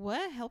like,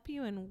 what? Help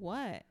you in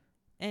what?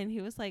 And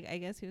he was like, I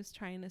guess he was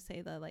trying to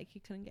say that like he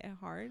couldn't get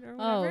hard or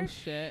whatever. Oh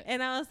shit.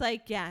 And I was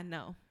like, yeah,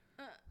 no,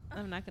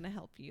 I'm not going to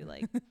help you.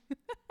 Like,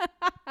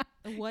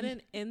 what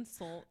an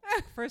insult,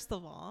 first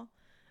of all,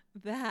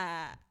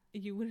 that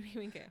you wouldn't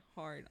even get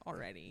hard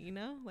already,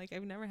 Like,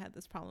 I've never had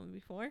this problem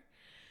before.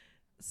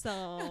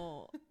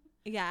 So,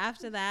 yeah,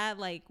 after that,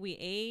 like, we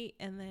ate,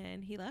 and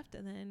then he left,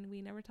 and then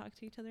we never talked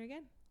to each other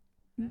again.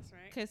 That's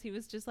right. Because he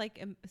was just,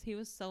 like, he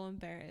was so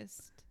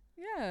embarrassed.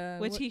 Yeah.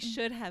 Which he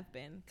should have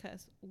been,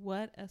 because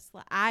what a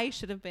I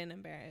should have been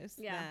embarrassed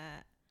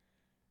that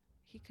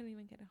he couldn't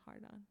even get it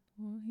hard on.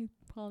 Well, he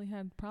probably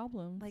had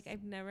problems. Like,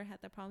 I've never had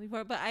that problem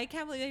before, but I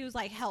can't believe that he was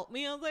like, help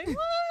me. I was like,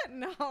 what?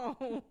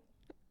 No.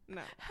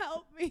 No.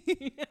 help me.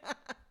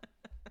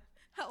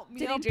 Help me.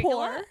 Did he I'm drink a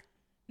poor. lot?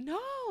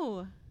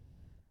 No.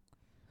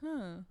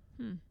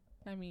 Huh.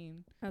 I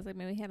mean, I was like,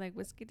 maybe he had like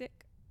whiskey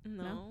dick.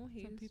 No.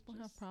 some people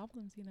have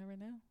problems. You never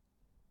know.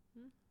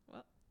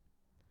 Well.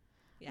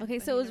 Yeah, Okay,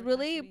 but so he it was never talked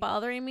really to me.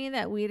 bothering me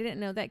that we didn't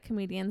know that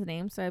comedian's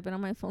name. So I've been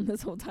on my phone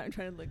this whole time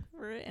trying to look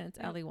for it, and it's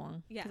Yeah. Ali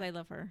Wong Yeah. because I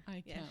love her.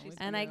 I Yeah, can't. she's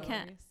with And I you.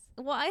 can't-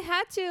 Well, I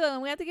had to,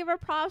 and we have to give her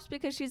props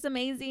because she's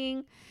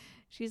amazing.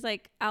 She's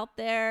like out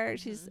there.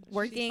 She's Mhm. She's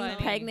working, funny.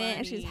 pregnant,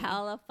 and she's Funny.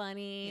 hella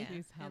funny. Yeah.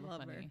 She's I hella love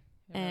funny. her.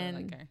 I really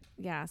like And her.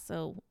 Yeah.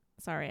 So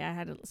sorry,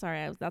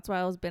 that's why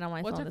I was been on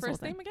my What's phone her this whole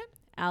first time. name again?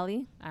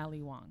 Ali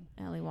Ali Wong.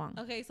 Wong.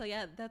 Okay, so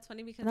yeah, that's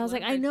funny because And I was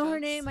one like, of I know her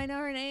jokes- name. I know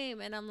her name.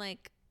 And I'm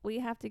like, we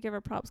have to give her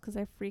props because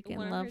I freaking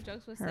One love of her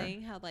jokes was her.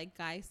 saying how like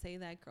guys say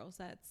that girls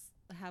that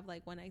have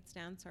like one night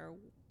stands or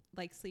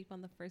like sleep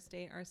on the first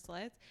date are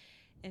sluts.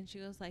 And she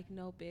was like,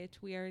 no, bitch,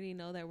 we already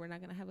know that we're not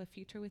going to have a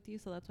future with you.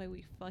 So that's why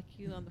we fuck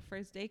you on the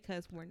first date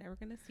because we're never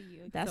going to see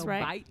you. That's So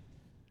right. bite.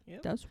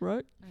 Yep. That's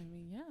right. I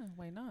mean, yeah.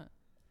 Why not?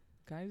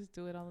 Guys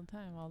do it all the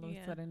time. All of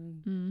Yeah. a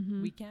sudden,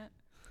 Mm-hmm. we can't.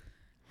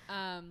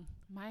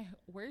 My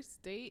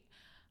worst date.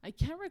 I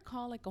can't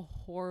recall like a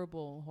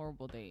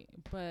horrible date,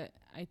 but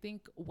I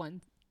think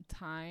one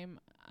time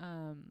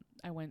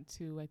I went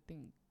to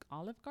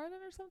Olive Garden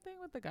or something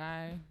with the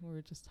guy. We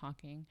were just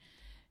talking,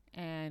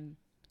 and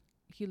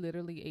he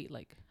literally ate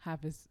like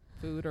half his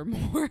food or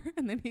more,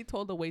 and then he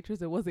told the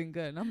waitress it wasn't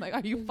good. And I'm like,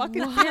 are you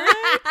fucking serious?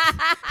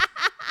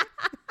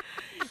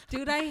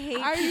 Dude, I hate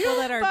Are people you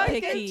that are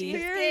fucking picky.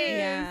 serious?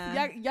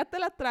 Yeah. Ya te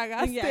la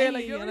tragaste. Yeah,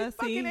 like, you y already ahora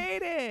fucking sí.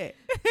 ate it.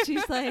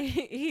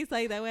 He's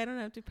like, that way I don't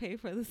have to pay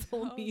for this I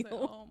whole was like, meal.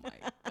 oh my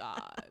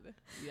God.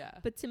 Yeah.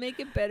 But to make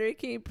it better,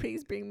 can you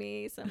please bring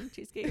me some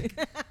cheesecake?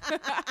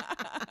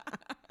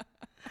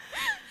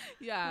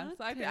 Yeah. That's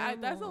So that's the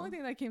terrible. only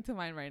thing that came to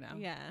mind right now.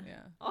 Yeah.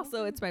 Yeah.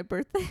 Also, it's my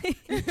birthday.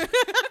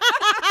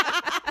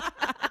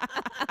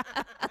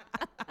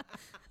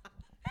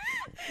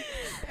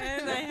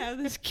 And I have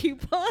this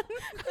coupon.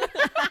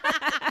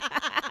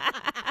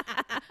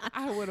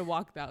 I would have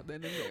walked out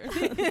then and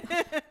there.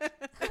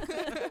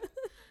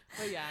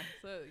 But yeah.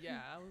 So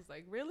yeah, I was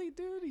like, really,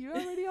 dude? You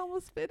already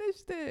almost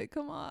finished it.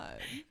 Come on.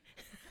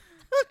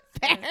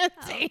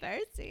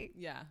 Fancy.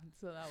 Yeah.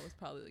 So that was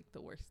probably like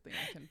the worst thing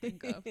I can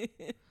think of.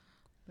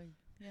 Like,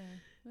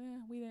 yeah,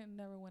 we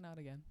never went out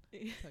again. I'll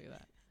tell you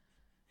that.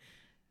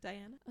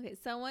 Diana? Okay,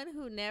 someone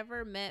who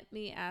never met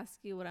me ask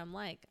you what I'm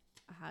like.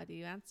 How do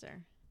you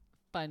answer?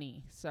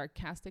 Funny,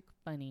 sarcastic,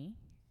 funny.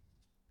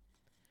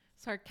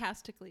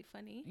 Sarcastically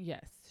funny.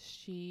 Yes,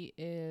 she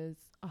is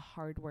a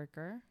hard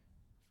worker.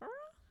 For real?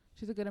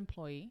 She's a good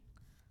employee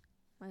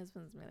My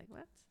husband's gonna be like,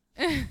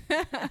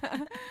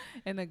 what?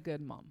 and a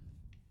good mom,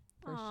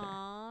 for sure.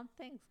 Aw,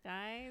 thanks,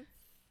 guys.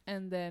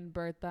 And then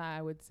Bertha,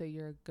 I would say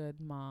you're a good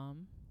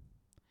mom.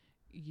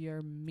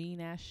 You're mean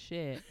as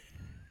shit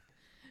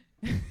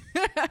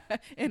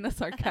in a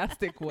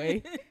sarcastic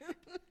way.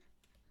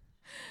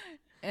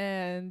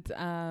 And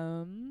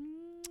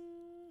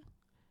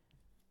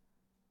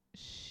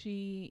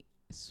she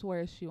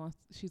swears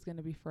she's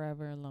gonna be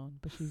forever alone,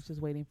 but she's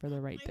just waiting for the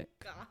right dick.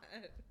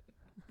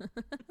 God.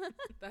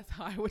 That's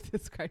how I would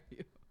describe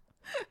you.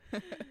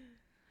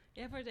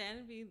 Yeah, for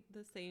Diana to be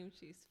the same.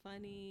 She's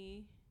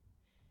funny,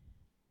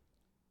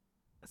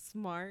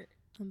 smart.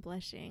 I'm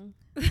blushing.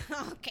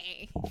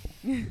 Okay.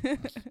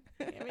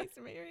 It makes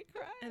me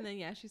cry. And then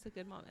yeah, she's a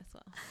good mom as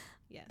well.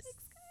 Yes.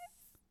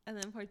 And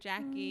then for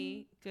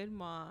Jackie, good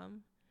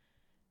mom,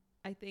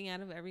 I think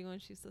out of everyone,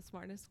 she's the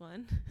smartest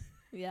one.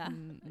 Yeah.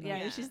 No.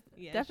 Yeah, she's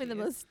Yeah, definitely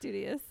the she is. most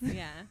studious.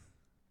 Yeah.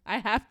 I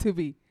have to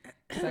be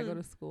because I go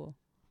to school,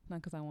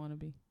 not because I want to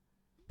be.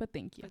 But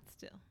thank you. But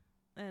still.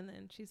 And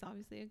then she's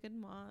obviously a good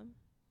mom.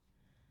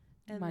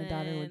 And My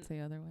daughter would then say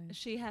otherwise.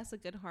 she has a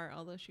good heart,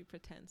 although she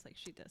pretends like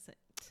she doesn't.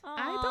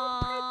 I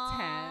don't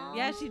pretend.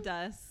 Yeah, she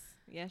does.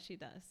 Yeah, she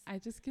does. I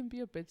just can be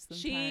a bitch sometimes,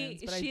 She-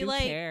 but I she do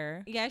like-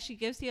 care. Yeah, she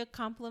gives you a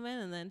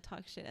compliment and then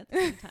talks shit at the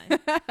same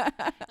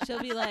time. She'll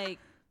be like,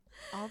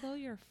 although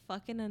you're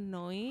fucking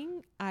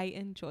annoying, I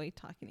enjoy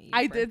talking to you.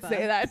 I did Bertha."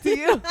 say that to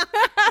you.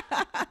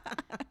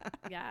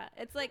 Yeah,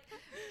 it's like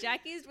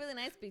Jackie's really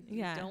nice, but you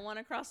Yeah. don't want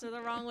to cross her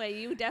the wrong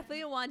way. You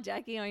definitely want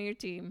Jackie on your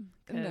team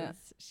because No.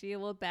 she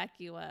will back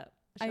you up.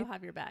 I- She'll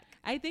have your back.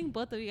 I think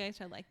both of you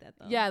guys are like that,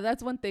 though. Yeah,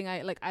 that's one thing.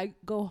 I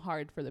go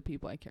hard for the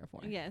people I care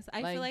for. Yes,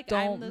 I Like, feel like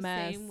don't I'm the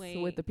mess same way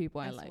with the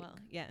people I as like. well.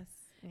 Yes.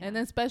 And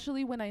then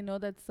especially when I know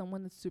that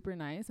someone is super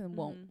nice and Mhm.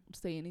 won't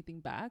say anything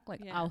back,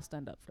 like Yeah. I'll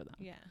stand up for them.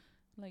 Yeah.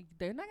 Like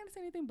they're not gonna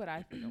say anything, but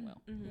I think they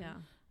will. Mhm. yeah,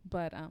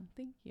 But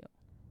thank you.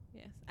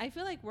 Yes. I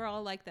feel like we're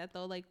all like that,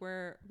 though. Like,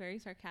 we're very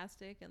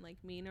sarcastic and,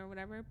 like, mean or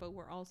whatever, but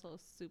we're also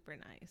super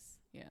nice.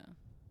 Yeah.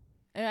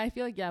 And I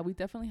feel like we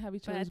definentely have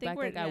each but I other's think back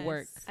we're like at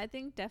work. I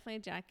think definitely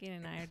Jackie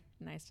and I are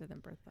nicer than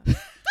Bertha.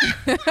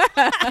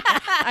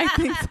 I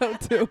think so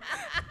too.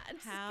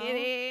 How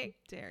kidding.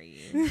 dare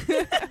you?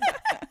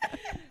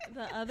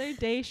 The other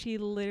day, she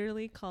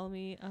literally called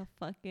me a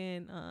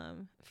fucking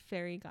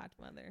fairy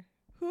godmother.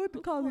 Who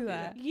called you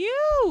that?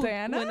 You,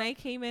 Diana? when I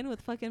came in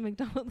with fucking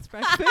McDonald's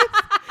breakfast,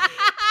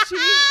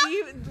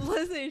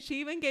 she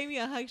even gave me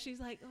a hug. She's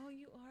like, "Oh,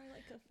 you are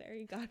like a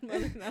fairy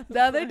godmother." And I was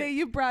The other like- day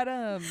you brought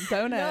donuts.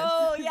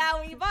 No, yeah,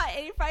 when you bought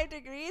 85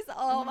 degrees,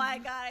 oh my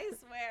god, I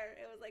swear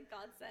it was like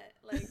God sent.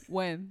 Like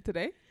When?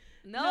 Today?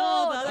 No,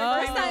 the the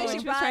other first time time when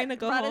she she was trying to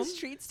go brought us home.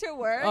 treats to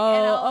work. Oh,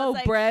 and I was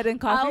like, bread and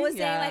coffee. I was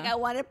saying like I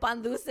wanted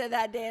pan dulce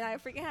that day, and I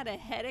freaking had a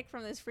headache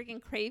from this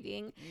freaking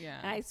craving. yeah.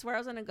 And I swear I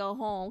was gonna go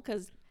home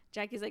because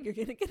Jackie's like, "You're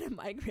gonna get a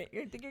migraine.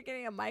 You think you're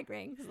getting a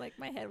migraine?" Because like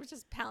my head was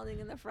just pounding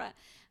in the front.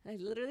 And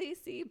I literally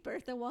see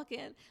Bertha walk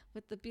in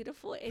with the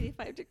beautiful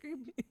 85-degree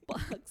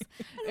box.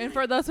 And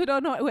for those who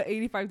don't know what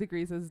 85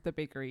 degrees is, the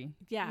bakery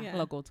Yeah, Yeah.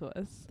 local to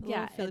us. A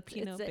yeah, little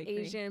Filipino it's an bakery.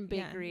 Asian Yeah.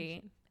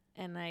 bakery,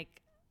 and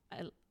like,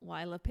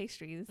 I love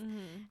pastries.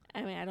 Mhm.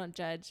 I mean, I don't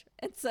judge.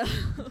 And so,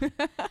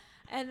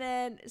 and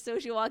then, so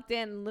she walked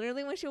in.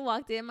 Literally, when she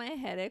walked in, my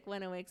headache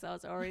went away because I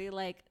was already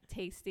like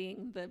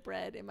tasting the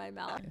bread in my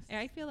mouth. And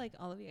I feel like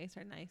all of you guys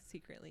are nice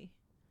secretly.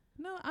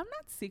 No, I'm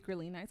not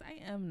secretly nice.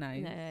 I am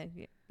nice.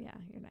 Yeah,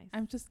 you're nice.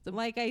 I'm just the,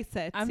 Like I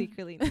said, I'm-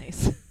 secretly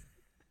nice.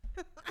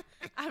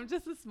 I'm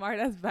just a smart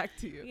ass back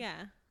to you. Yeah.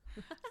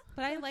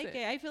 But I That's like it.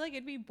 it. I feel like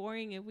it'd be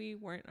boring if we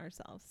weren't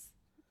ourselves.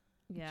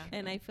 yeah.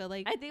 And I feel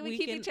like I think we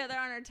keep can- each other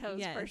on our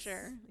toes for Yes.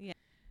 sure. Yeah.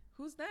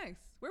 Who's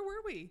next? Where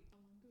were we?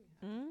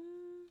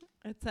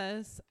 It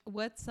says,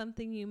 "What's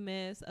something you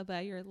miss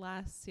about your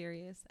last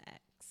serious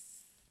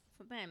ex?"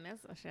 Something I miss.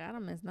 Oh, shit, I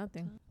don't miss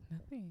nothing.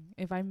 Nothing.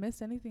 If I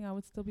missed anything, I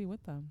would still be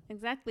with them.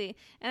 Exactly.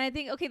 And I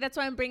think, okay, that's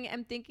why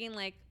I'm thinking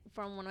like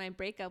from when I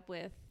break up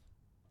with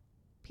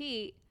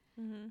Pete.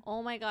 Mm-hmm.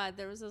 Oh my God,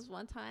 there was this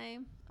one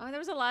time. I mean, there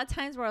was a lot of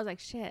times where I was like,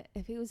 shit,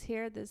 if he was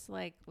here, this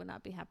like would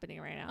not be happening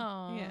right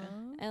now. Yeah.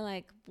 And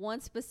like one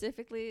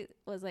specifically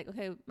was like,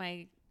 okay,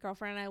 my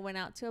girlfriend and I went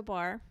out to a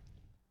bar,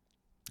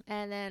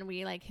 and then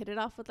we like hit it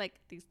off with like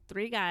these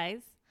 3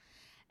 guys,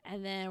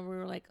 and then we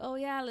were like, oh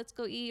yeah, let's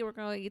go eat. We're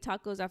gonna eat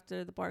tacos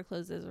after the bar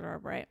closes or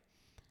whatever, right?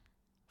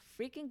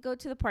 Freaking go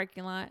to the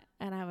parking lot,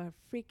 and I have a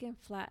freaking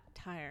flat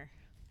tire,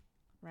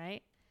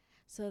 right?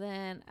 So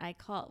then I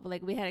call,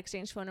 like we had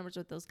exchanged phone numbers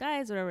with those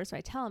guys or whatever. So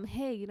I tell them,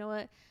 hey, you know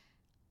what?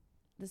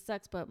 This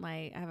sucks, but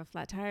I have a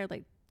flat tire.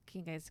 Like,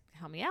 can you guys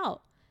help me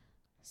out?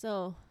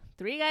 So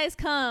 3 guys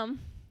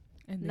come.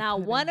 And they Now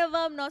couldn't. one of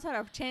them knows how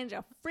to change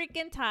a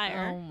freaking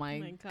tire. Oh my,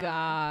 my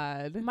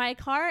God. My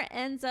car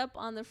ends up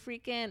on the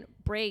freaking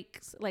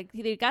brakes. Like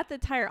they got the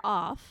tire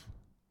off.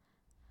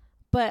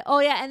 But oh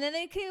yeah, and then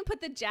they couldn't even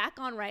put the jack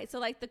on right. So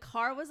like the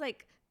car was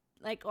like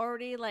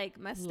already like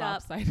messed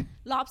up,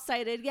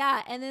 lopsided.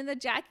 Yeah, and then the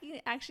jack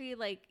actually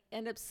like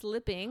ended up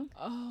slipping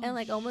Oh, and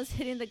like almost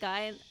hitting the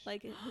guy and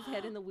like his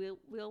head in the wheel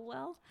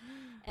well.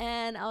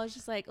 And I was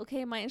just like,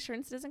 okay, my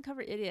insurance doesn't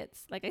cover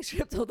idiots. Like I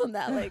straight up told them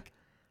that like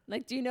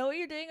do you know what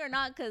you're doing or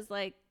not? Because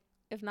like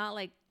if not,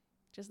 like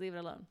just leave it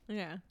alone.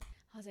 Yeah.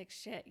 I was like,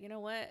 shit, you know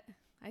what?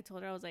 I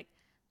told her, I was like,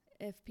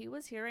 if Pete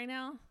was here right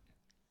now,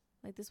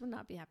 like this would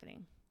not be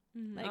happening.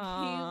 Mm-hmm. Like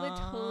he would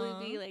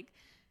totally be like,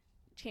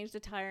 change the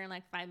tire in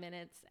like 5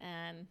 minutes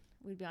and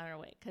we'd be on our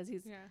way. Cause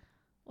he's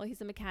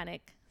a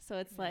mechanic. So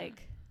it's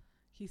like,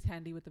 he's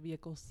handy with the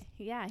vehicles.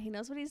 yeah, he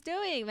knows what he's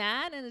doing,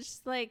 man. And it's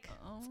just like,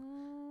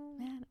 Oh,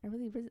 man, I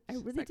really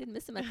like, did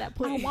miss him at that I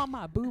point. want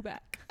my boo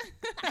back.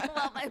 I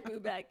want my boo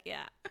back.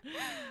 Yeah.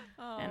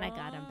 And I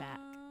got him back.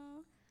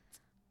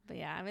 But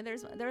yeah, I mean,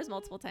 there was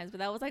multiple times, but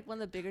that was like one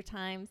of the bigger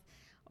times,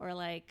 or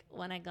like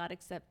when I got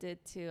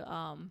accepted to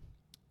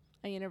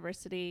a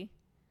university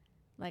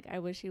Like, I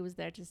wish he was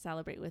there to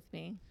celebrate with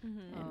me.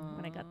 Mm-hmm. And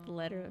when I got the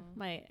letter,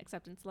 my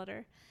acceptance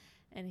letter,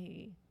 and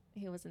he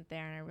wasn't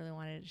there, and I really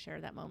wanted to share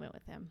that moment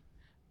with him.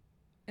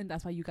 And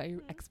that's why you got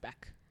your ex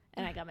back.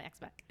 And I got my ex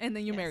back. And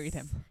then you married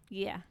him.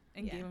 Yeah.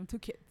 And gave him 2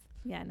 kids.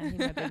 Yeah, now he's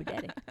my baby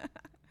daddy.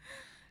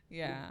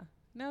 Yeah.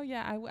 No,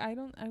 yeah, I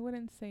don't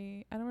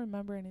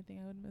remember anything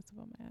I would miss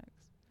about my ex.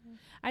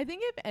 I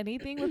think if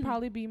anything would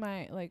probably be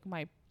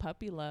my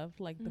puppy love,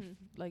 like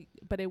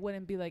but it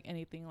wouldn't be like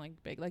anything like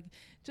big. Like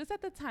just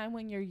at the time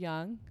when you're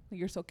young,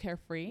 you're so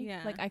carefree.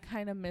 Yeah. Like I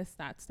kind of miss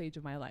that stage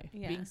of my life,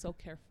 being so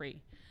carefree.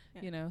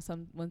 Yeah. You know,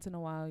 some once in a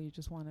while you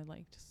just want to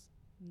like just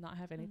not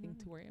have anything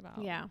to worry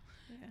about. Yeah.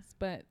 Yes.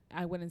 But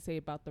I wouldn't say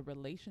about the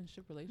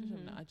relationship.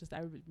 No,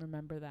 I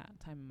remember that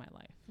time in my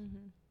life.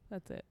 Mm-hmm.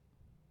 That's it.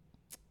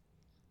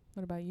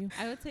 What about you?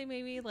 I would say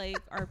maybe like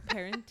our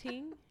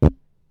parenting,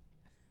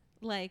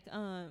 like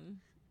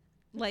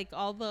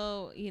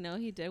although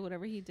he did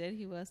whatever he did,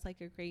 he was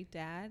like a great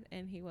dad,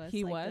 and he was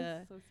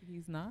so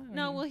he's not.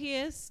 No, well, he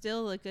is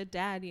still a good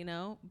dad,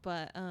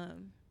 but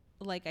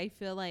like I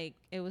feel like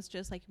it was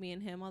just like me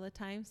and him all the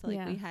time, so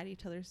like we had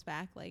each other's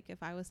back. Like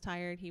if I was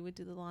tired, he would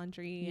do the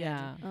laundry.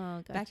 Yeah. Oh,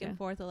 gotcha. Back and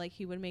forth, or like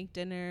he would make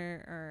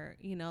dinner, or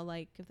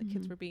like if the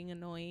kids were being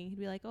annoying, he'd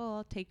be like, oh,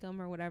 I'll take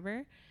them or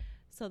whatever.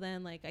 So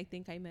then, like, I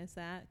think I miss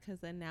that,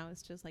 because then now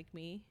it's just, like,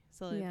 me.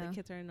 So if the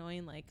kids are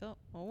annoying, like, oh,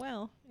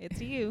 well,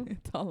 it's you.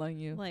 It's all on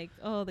you. Like,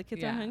 oh, the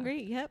kids are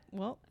hungry? Yep,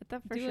 well, I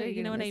thought for do sure it.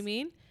 You know what I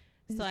mean?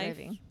 So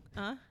driving.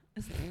 No.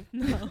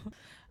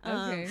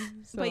 Okay.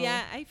 But,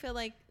 yeah, I feel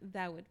like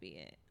that would be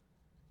it.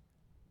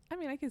 I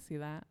mean, I can see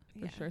that,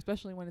 for sure.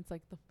 Especially when it's,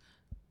 like,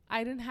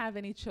 I didn't have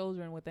any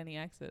children with any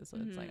exes, so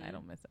it's, like, I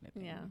don't miss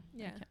anything.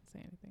 Yeah. I can't say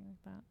anything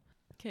like that.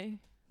 Okay.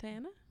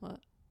 Diana? What?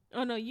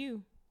 Oh, no,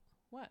 you.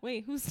 What?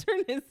 Wait, whose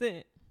turn is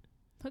it?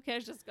 Who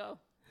cares? Just go.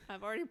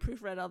 I've already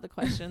proofread all the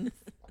questions.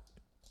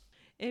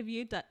 If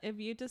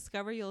you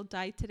discover you'll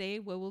die today,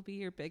 what will be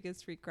your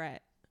biggest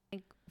regret?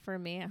 For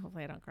me,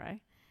 hopefully I don't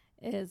cry,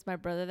 is my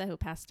brother who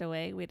passed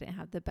away. We didn't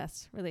have the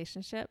best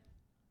relationship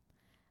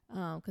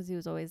because he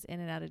was always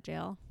in and out of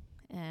jail.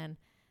 And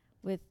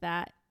with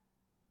that,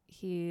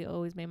 he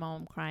always made my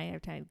mom cry every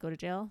time I'd go to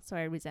jail. So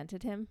I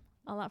resented him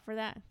a lot for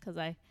that, because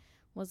I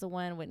was the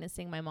one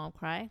witnessing my mom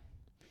cry.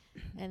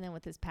 And then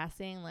with his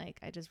passing, like,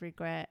 I just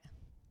regret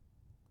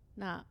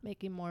not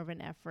making more of an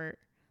effort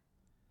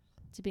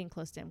to being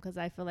close to him, because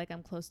I feel like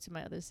I'm close to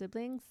my other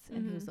siblings,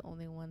 and he was the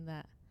only one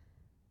that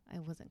I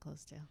wasn't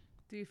close to.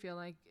 Do you feel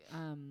like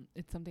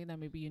it's something that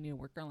maybe you need to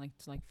work on, like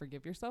to like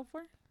forgive yourself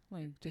for,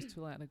 like just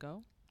to let it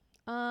go?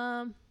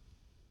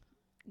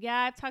 Yeah,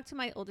 I've talked to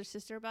my older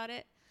sister about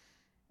it,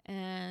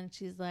 and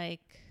she's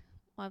like,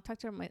 well, I've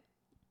talked to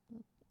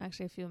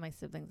a few of my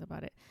siblings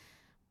about it,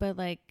 but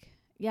like,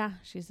 yeah,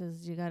 she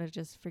says you gotta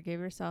just forgive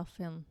yourself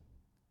and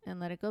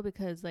let it go,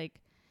 because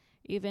like,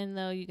 even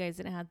though you guys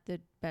didn't have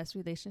the best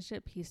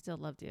relationship, he still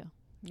loved you.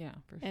 Yeah,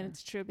 for sure. And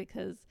it's true,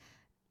 because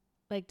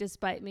like,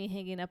 despite me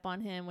hanging up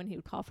on him when he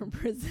would call from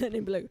prison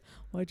and be like,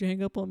 why'd you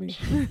hang up on me?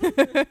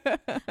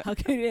 How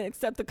can you didn't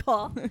accept the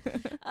call?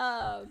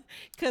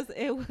 Because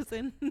it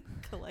wasn't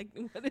what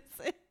is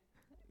it?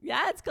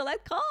 Yeah, it's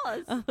collect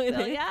calls. Oh,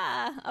 so,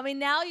 yeah. I mean,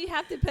 now you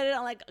have to put it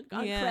on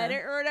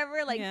credit or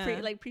whatever,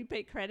 like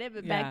prepaid credit.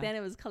 But back then it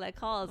was collect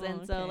calls. Oh,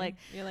 and so like,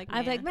 you're like,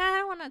 I'm like, man, I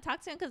don't want to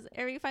talk to him, because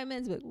every 5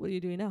 minutes, but what are you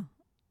doing now?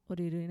 What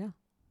are you doing now?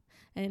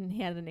 And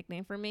he had a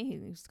nickname for me. He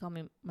used to call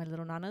me my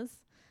little nanas.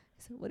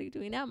 I said, what are you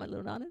doing now, my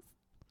little nanas?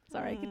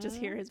 Sorry, I could just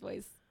hear his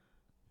voice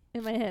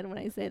in my head when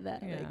I say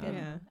that.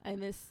 Yeah.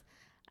 Like,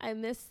 I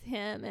miss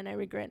him, and I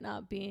regret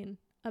not being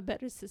a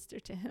better sister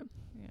to him.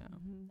 Yeah.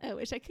 I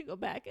wish I could go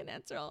back and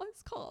answer all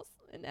his calls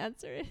and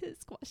answer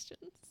his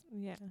questions.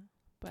 Yeah.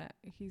 But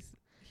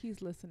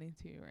he's listening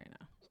to you right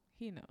now.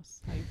 He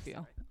knows how you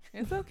feel.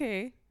 It's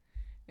okay.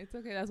 It's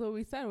okay. That's what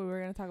we said. We were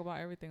going to talk about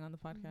everything on the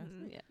podcast.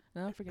 Yeah.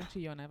 No, don't forget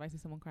Chiyona. If I see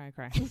someone cry, I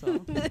cry. So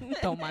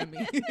don't mind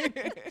me.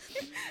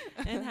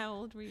 And how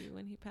old were you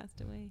when he passed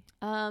away?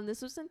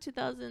 This was in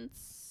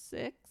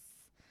 2006.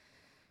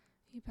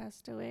 He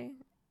passed away.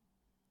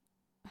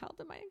 How old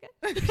am I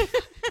again?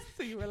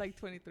 So you were like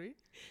 23?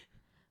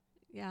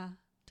 Yeah.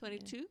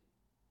 22?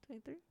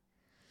 23?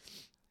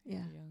 Yeah.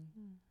 Young.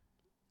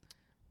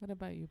 What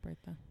about you,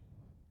 Bertha?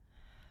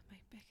 My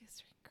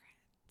biggest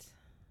regret.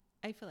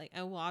 I feel like,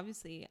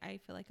 obviously, I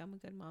feel like I'm a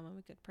good mom. I'm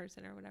a good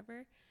person or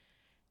whatever.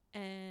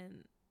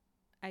 And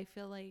I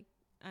feel like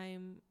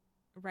I'm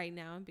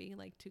being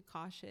like too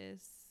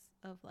cautious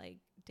of like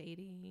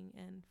dating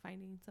and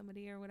finding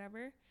somebody or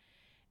whatever.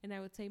 And I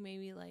would say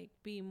maybe like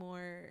be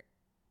more,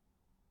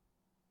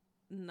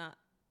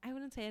 I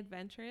wouldn't say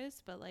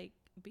adventurous, but like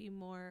be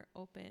more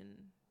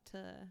open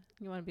to.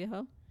 You want to be a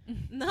hoe?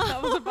 No, I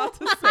was about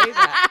to say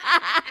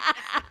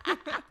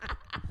that.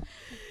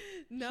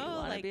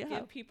 No, like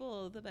give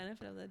people the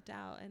benefit of the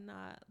doubt and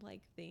not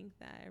like think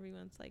that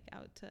everyone's like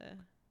out to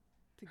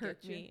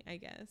hurt me, I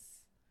guess.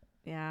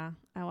 Yeah,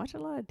 I watched a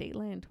lot of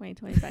Dateline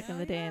 2020 back in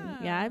the day,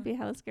 and I'd be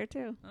hella scared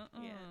too.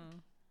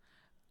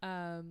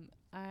 Yeah.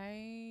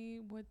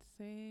 I would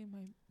say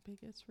my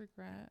biggest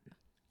regret.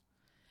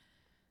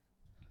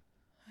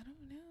 I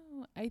don't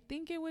know. I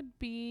think it would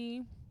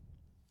be,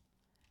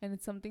 and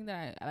it's something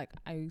that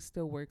I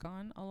still work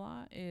on a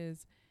lot,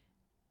 is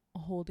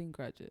holding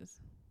grudges.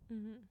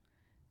 Mm-hmm.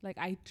 Like,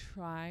 I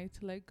try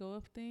to let go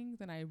of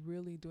things, and I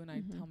really do, and I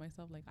Mhm. tell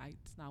myself like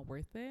it's not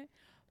worth it,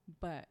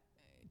 but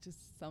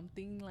just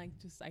something like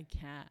just I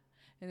can't.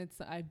 And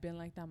I've been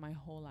like that my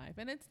whole life,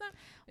 and it's not.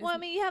 Well, I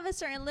mean, you have a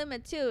certain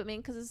limit too. I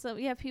mean, because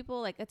you have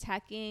people like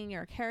attacking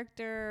your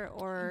character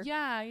or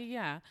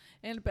yeah,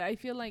 but I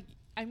feel like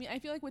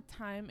with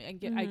time I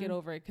get Mhm.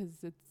 over it,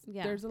 because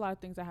Yeah. there's a lot of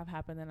things that have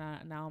happened, and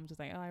now I'm just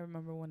like, oh, I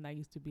remember when I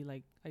used to be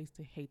like, I used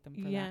to hate them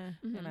for that, Yeah.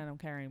 Mhm. and I don't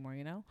care anymore,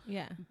 you know.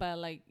 Yeah. But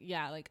like,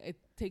 yeah, like it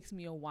takes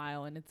me a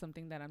while, and it's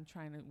something that I'm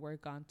trying to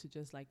work on, to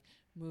just like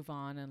move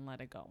on and let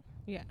it go.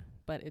 Yeah.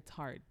 But it's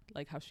hard,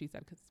 like how she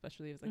said, 'cause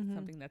especially if it's like Mhm.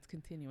 something that's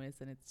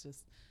continuous and it's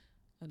just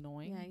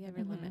annoying. Yeah, you have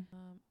your Mhm. limit.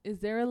 Is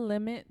there a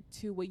limit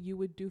to what you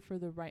would do for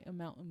the right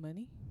amount of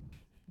money?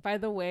 By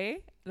the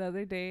way, the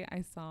other day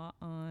I saw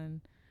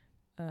on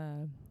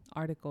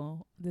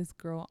article, this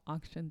girl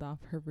auctioned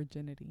off her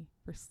virginity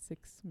for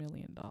 $6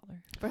 million.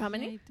 For how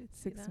many? I did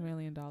see $6 that.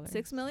 million.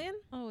 6 million?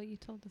 Oh, you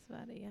told us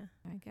about it. Yeah.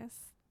 I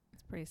guess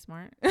it's pretty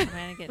smart. I mean,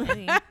 I didn't get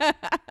any.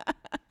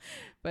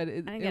 But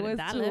it I didn't it get a was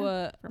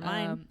dollar to for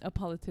mine. a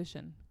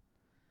politician,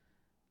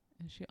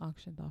 and she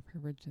auctioned off her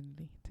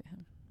virginity to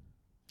him.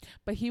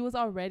 But he was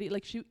already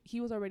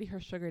he was already her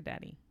sugar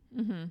daddy,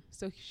 Mm-hmm.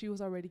 so she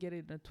was already getting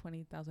a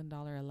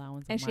 $20,000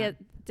 allowance. And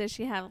does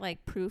she have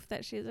like proof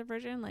that she's a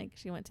virgin? Like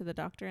she went to the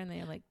doctor and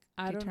they like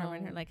I don't know.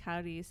 determined her. Like,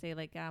 how do you say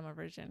like I'm a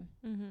virgin?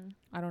 Mm-hmm.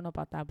 I don't know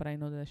about that, but I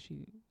know that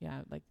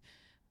like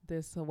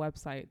this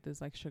website,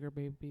 this like sugar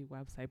baby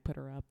website, put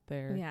her up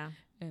there. Yeah,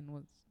 And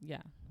was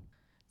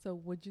So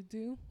would you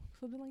do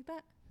something like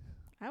that?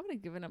 I would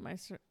have given up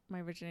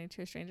my virginity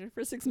to a stranger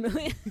for 6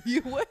 million.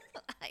 You would?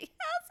 Yes,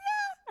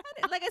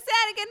 yeah. Like I said,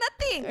 I didn't get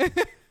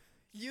nothing.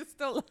 You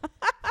still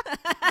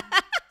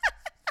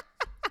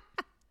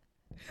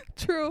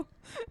True.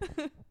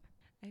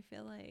 I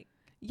feel like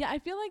Yeah, I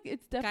feel like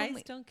it's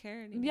definitely guys don't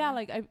care anymore. yeah,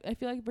 like I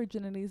feel like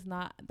virginity is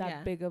not that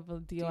Yeah. big of a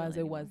deal Deal as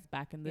it was anymore.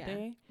 back in the Yeah.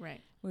 day.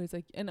 Right. Where it's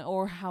like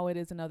or how it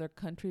is in other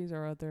countries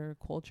or other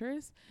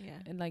cultures. Yeah.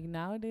 And like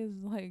nowadays,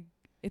 like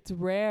it's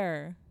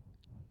rare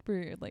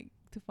for like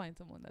to find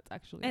someone that's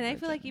actually And a I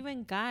feel like virgin.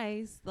 even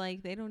guys,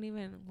 like they don't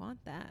even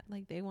want that.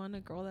 Like they want a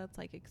girl that's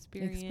like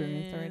experienced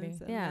already.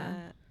 and Yeah.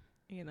 that,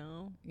 you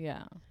know,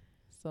 Yeah.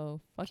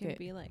 So fuck can it.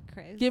 be like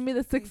crazy. Give me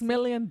the $6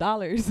 million.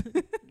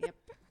 Yep.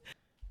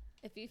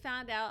 If you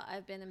found out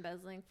I've been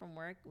embezzling from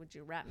work, would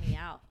you rat me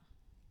out?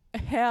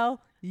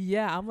 Hell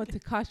yeah, I'm a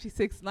Tekashi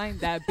 6ix9ine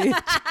that bitch.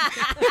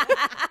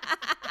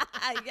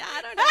 Yeah,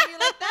 I don't know you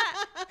like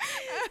that.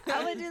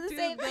 I would do the Dude,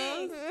 same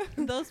thing.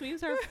 Those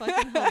memes are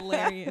fucking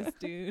hilarious,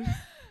 dude.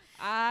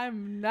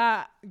 I'm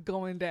not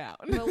going down.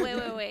 But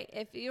wait.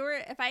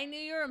 If I knew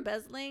you were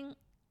embezzling,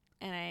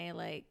 and I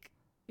like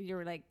you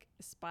were like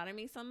spotting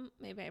me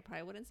maybe I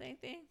probably wouldn't say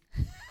anything.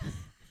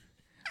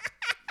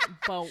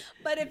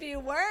 But if you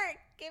weren't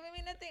giving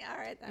me nothing, all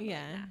right, then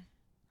Yeah.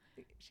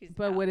 She's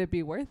But out. would it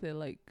be worth it?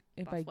 Like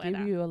if I Afuera.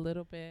 give you a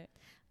little bit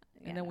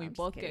Yeah, and then no, we I'm just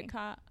both kidding. get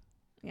caught?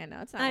 Yeah,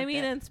 no, it's not. I worth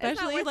mean, it. and It's not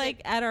especially worth like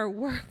it. at our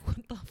work,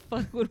 what the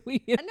fuck would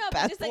we I know,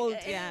 but just like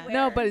embezzle? Yeah. anywhere.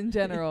 No, but in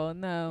general,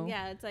 no.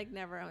 Yeah, it's like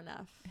never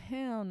enough.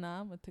 Hell no,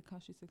 I'm a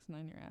Tekashi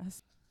 6ix9ine your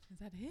ass. Is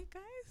that it,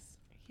 guys?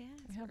 Yes,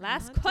 We have we're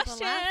Last on to the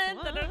question. last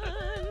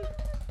one.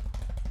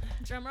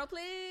 Drum roll,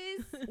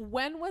 please.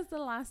 When was the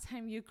last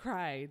time you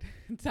cried,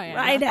 Diana?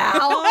 Right now.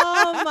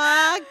 Oh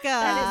my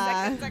god.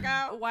 That is seconds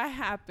ago. What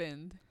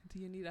happened? Do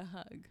you need a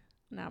hug?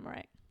 No, I'm all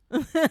right.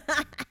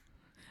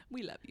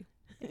 We love you.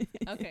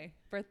 Okay,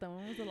 Bertha,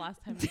 when was the last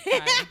time you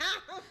cried?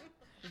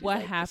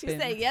 What happened? She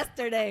said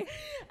yesterday.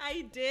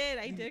 I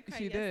did cry.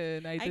 She yes-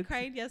 did. I I did.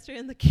 cried yesterday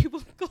in the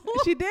cubicle.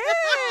 She did. You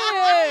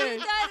cried.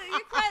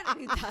 You cried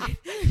in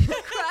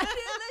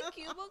the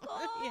cubicle.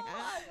 Yeah.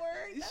 At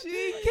work. That's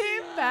She funny.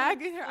 came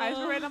back and her eyes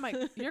were red. I'm like,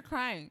 you're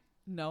crying.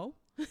 No.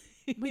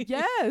 But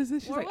yes.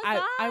 And she's Where like,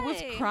 was I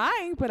was I?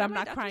 crying, but At I'm my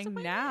not doctor's crying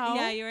appointment? now.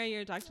 Yeah, you're at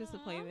your doctor's Aw,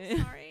 appointment.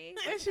 Sorry.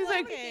 And she's I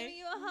like, was giving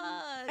you a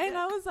hug. And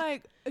I was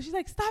like, she's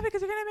like, stop it,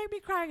 because you're gonna make me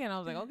cry again. I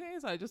was like, okay.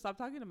 So I just stopped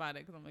talking about it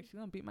because I'm like, she's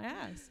gonna beat my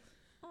ass.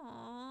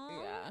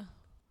 Aww. Yeah.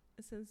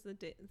 Since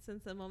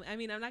the moment, I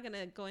mean, I'm not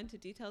gonna go into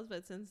details,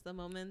 but since the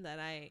moment that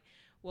I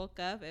woke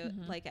up,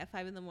 Mhm. like at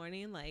 5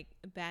 a.m, like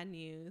bad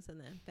news, and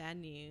then bad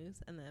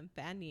news, and then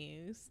bad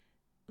news.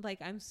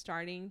 Like I'm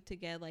starting to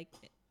get like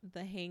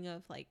the hang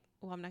of like,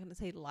 well, I'm not gonna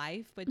say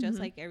life, but just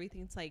Mhm. like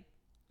everything's like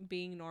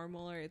being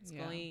normal, or it's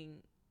Yeah.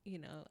 going, you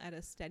know, at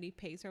a steady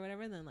pace or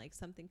whatever. And then like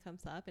something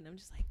comes up, and I'm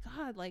just like,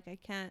 God, like I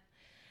can't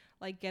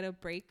like get a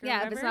break. Or Yeah,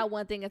 if whatever. it's not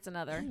one thing, it's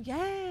another.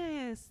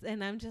 Yes,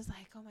 and I'm just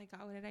like, oh my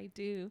God, what did I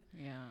do?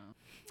 Yeah.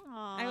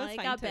 Aw, was it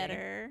fine got today.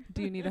 better.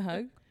 Do you need a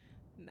hug?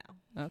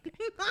 No. Okay.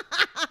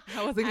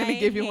 I wasn't gonna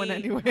give you one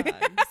hate anyway.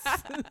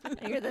 hugs.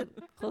 You're the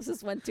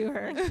closest one to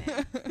her.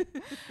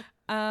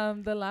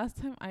 The last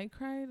time I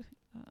cried,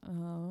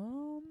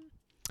 I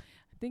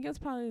think it was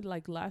probably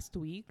like last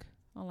week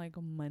on like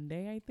a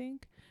Monday. I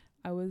think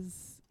I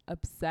was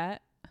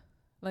upset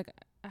like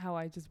how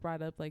I just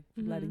brought up, like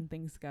Mhm. letting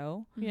things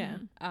go. Yeah.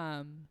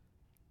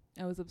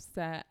 I was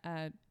upset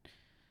at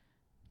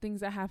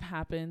things that have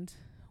happened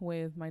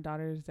with my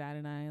daughter's dad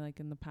and I, like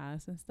in the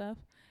past and stuff.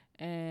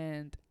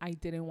 And I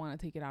didn't want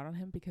to take it out on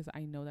him because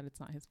I know that it's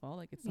not his fault.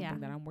 Like it's something Yeah.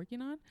 that I'm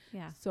working on.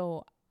 Yeah.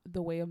 So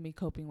the way of me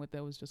coping with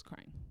it was just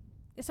crying.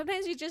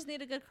 Sometimes you just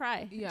need a good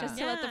cry. Yeah. Just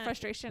to let the Yeah.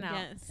 frustration out.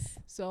 Yes.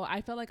 So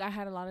I felt like I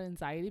had a lot of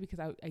anxiety because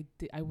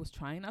I was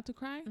trying not to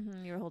cry.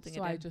 Mm-hmm. You were holding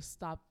So it I in. just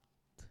stopped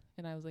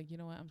and I was like, you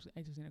know what?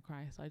 I just need to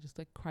cry. So I just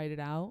like cried it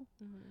out.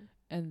 Mm-hmm.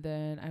 And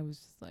then I was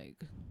just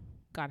like,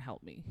 God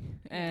help me.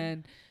 Yeah.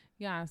 And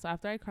yeah, so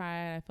after I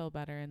cried, I felt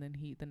better. And then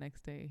the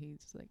next day,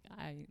 he's just like,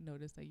 I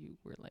noticed that you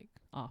were like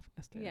off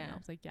yesterday. And Yeah. I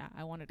was like, yeah,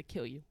 I wanted to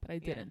kill you, but I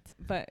Yeah. didn't.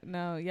 But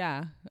no,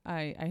 yeah,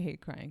 I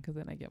hate crying because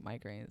then I get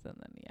migraines and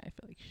then, yeah, I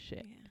feel like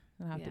shit. Yeah.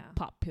 And I have Yeah. to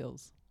pop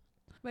pills.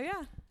 But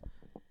yeah,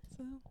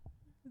 so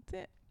that's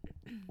it.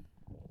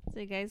 So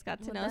you guys got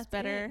to Well, know us that's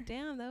better. it.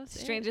 Damn, that was it.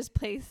 Strangest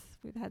place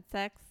we've had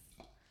sex.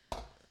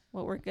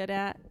 What we're good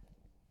at.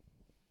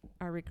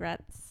 Our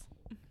regrets.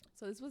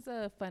 So this was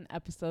a fun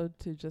episode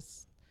to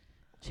just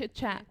chit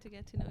chat. To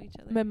get to know each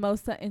other.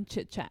 Mimosa and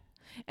chit chat.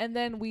 And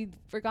then we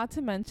forgot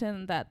to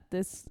mention that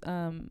this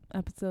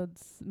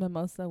episode's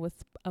mimosa was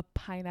a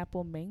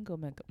pineapple mango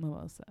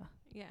mimosa.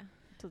 Yeah.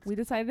 We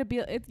decided to be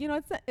it's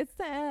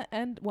the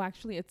end. Well,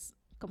 actually, it's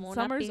Como una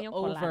summer's piña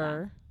colada.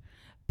 over,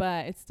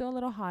 but it's still a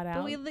little hot But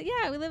out. we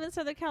live in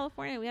Southern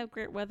California. We have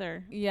great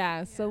weather.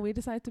 Yeah, so Yeah. we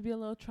decided to be a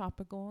little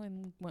tropical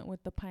and went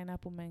with the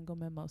pineapple mango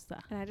mimosa.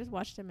 And I just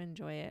watched him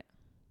enjoy it.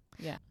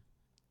 Yeah.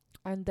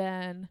 And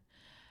then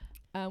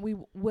we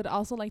would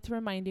also like to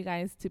remind you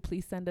guys to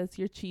please send us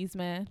your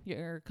chisme,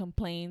 your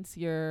complaints,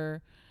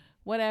 your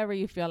whatever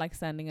you feel like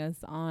sending us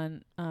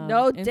on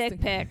No dick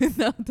pics.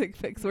 No dick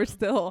pics. We're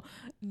still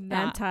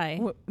not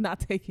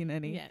taking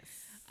any. Yes.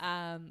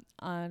 On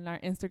our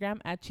Instagram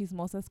at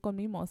Chismosas con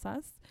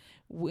Mimosas.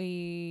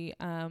 We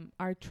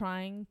are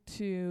trying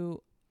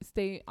to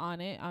stay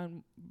on it,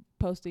 on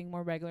posting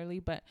more regularly,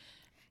 but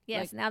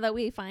Yes, Like- now that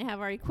we finally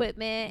have our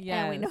equipment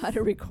and we know Yes. how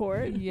to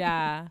record.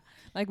 yeah,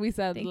 like we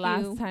said Thank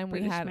last you, time, we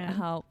British had man.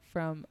 help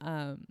from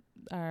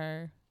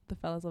the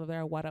fellas over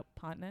there at What Up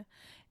Partner,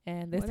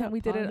 and this What time Up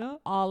we did it Partner?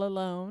 all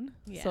alone.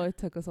 So Yeah. it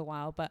took us a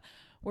while, but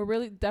we're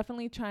really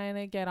definitely trying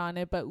to get on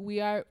it. But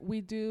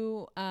we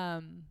do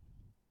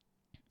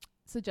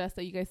suggest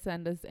that you guys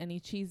send us any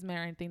chisme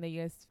or anything that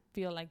you guys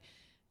feel like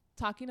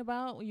talking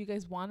about, what you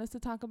guys want us to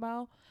talk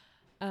about.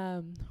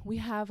 We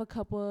have a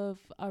couple of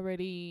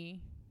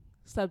already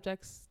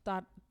subjects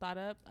thought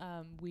up.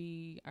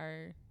 We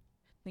are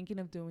thinking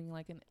of doing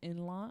like an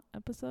in-law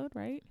episode,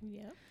 right?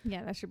 Yep.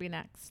 Yeah, that should be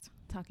next.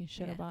 Talking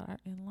shit Yeah. about our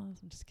in-laws.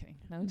 I'm just kidding.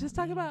 No, Not just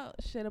talk me. about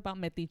shit about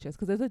metiches,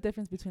 because there's a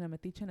difference between a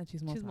metiche and a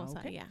chismosa. Chismosa,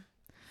 Okay? yeah.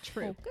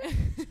 True.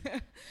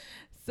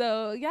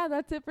 So yeah,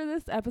 that's it for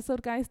this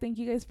episode, guys. Thank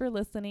you guys for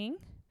listening.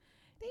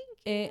 Thank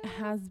It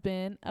has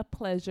been a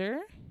pleasure.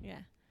 Yeah.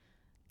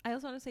 I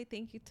also want to say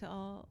thank you to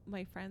all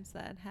my friends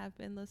that have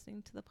been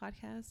listening to the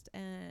podcast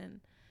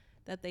and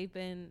that they've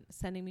been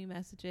sending me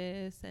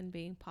messages and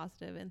being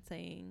positive and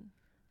saying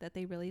that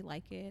they really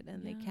like it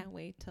and they Yeah. can't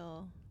wait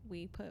till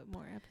we put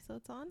more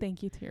episodes on.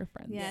 Thank you to your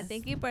friends. Yeah, Yes.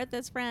 thank you,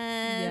 Bertha's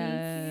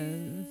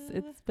friends.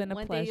 Yes, it's been a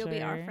One pleasure. day you'll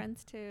be our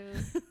friends too.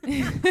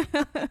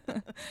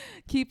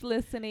 Keep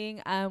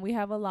listening. We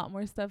have a lot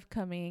more stuff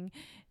coming.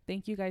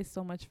 Thank you guys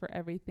so much for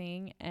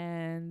everything,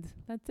 and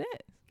that's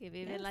it. Que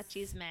vive la Yes.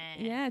 chisme.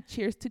 Yeah,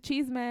 cheers to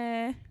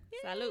chisme.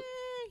 Salud. Yay.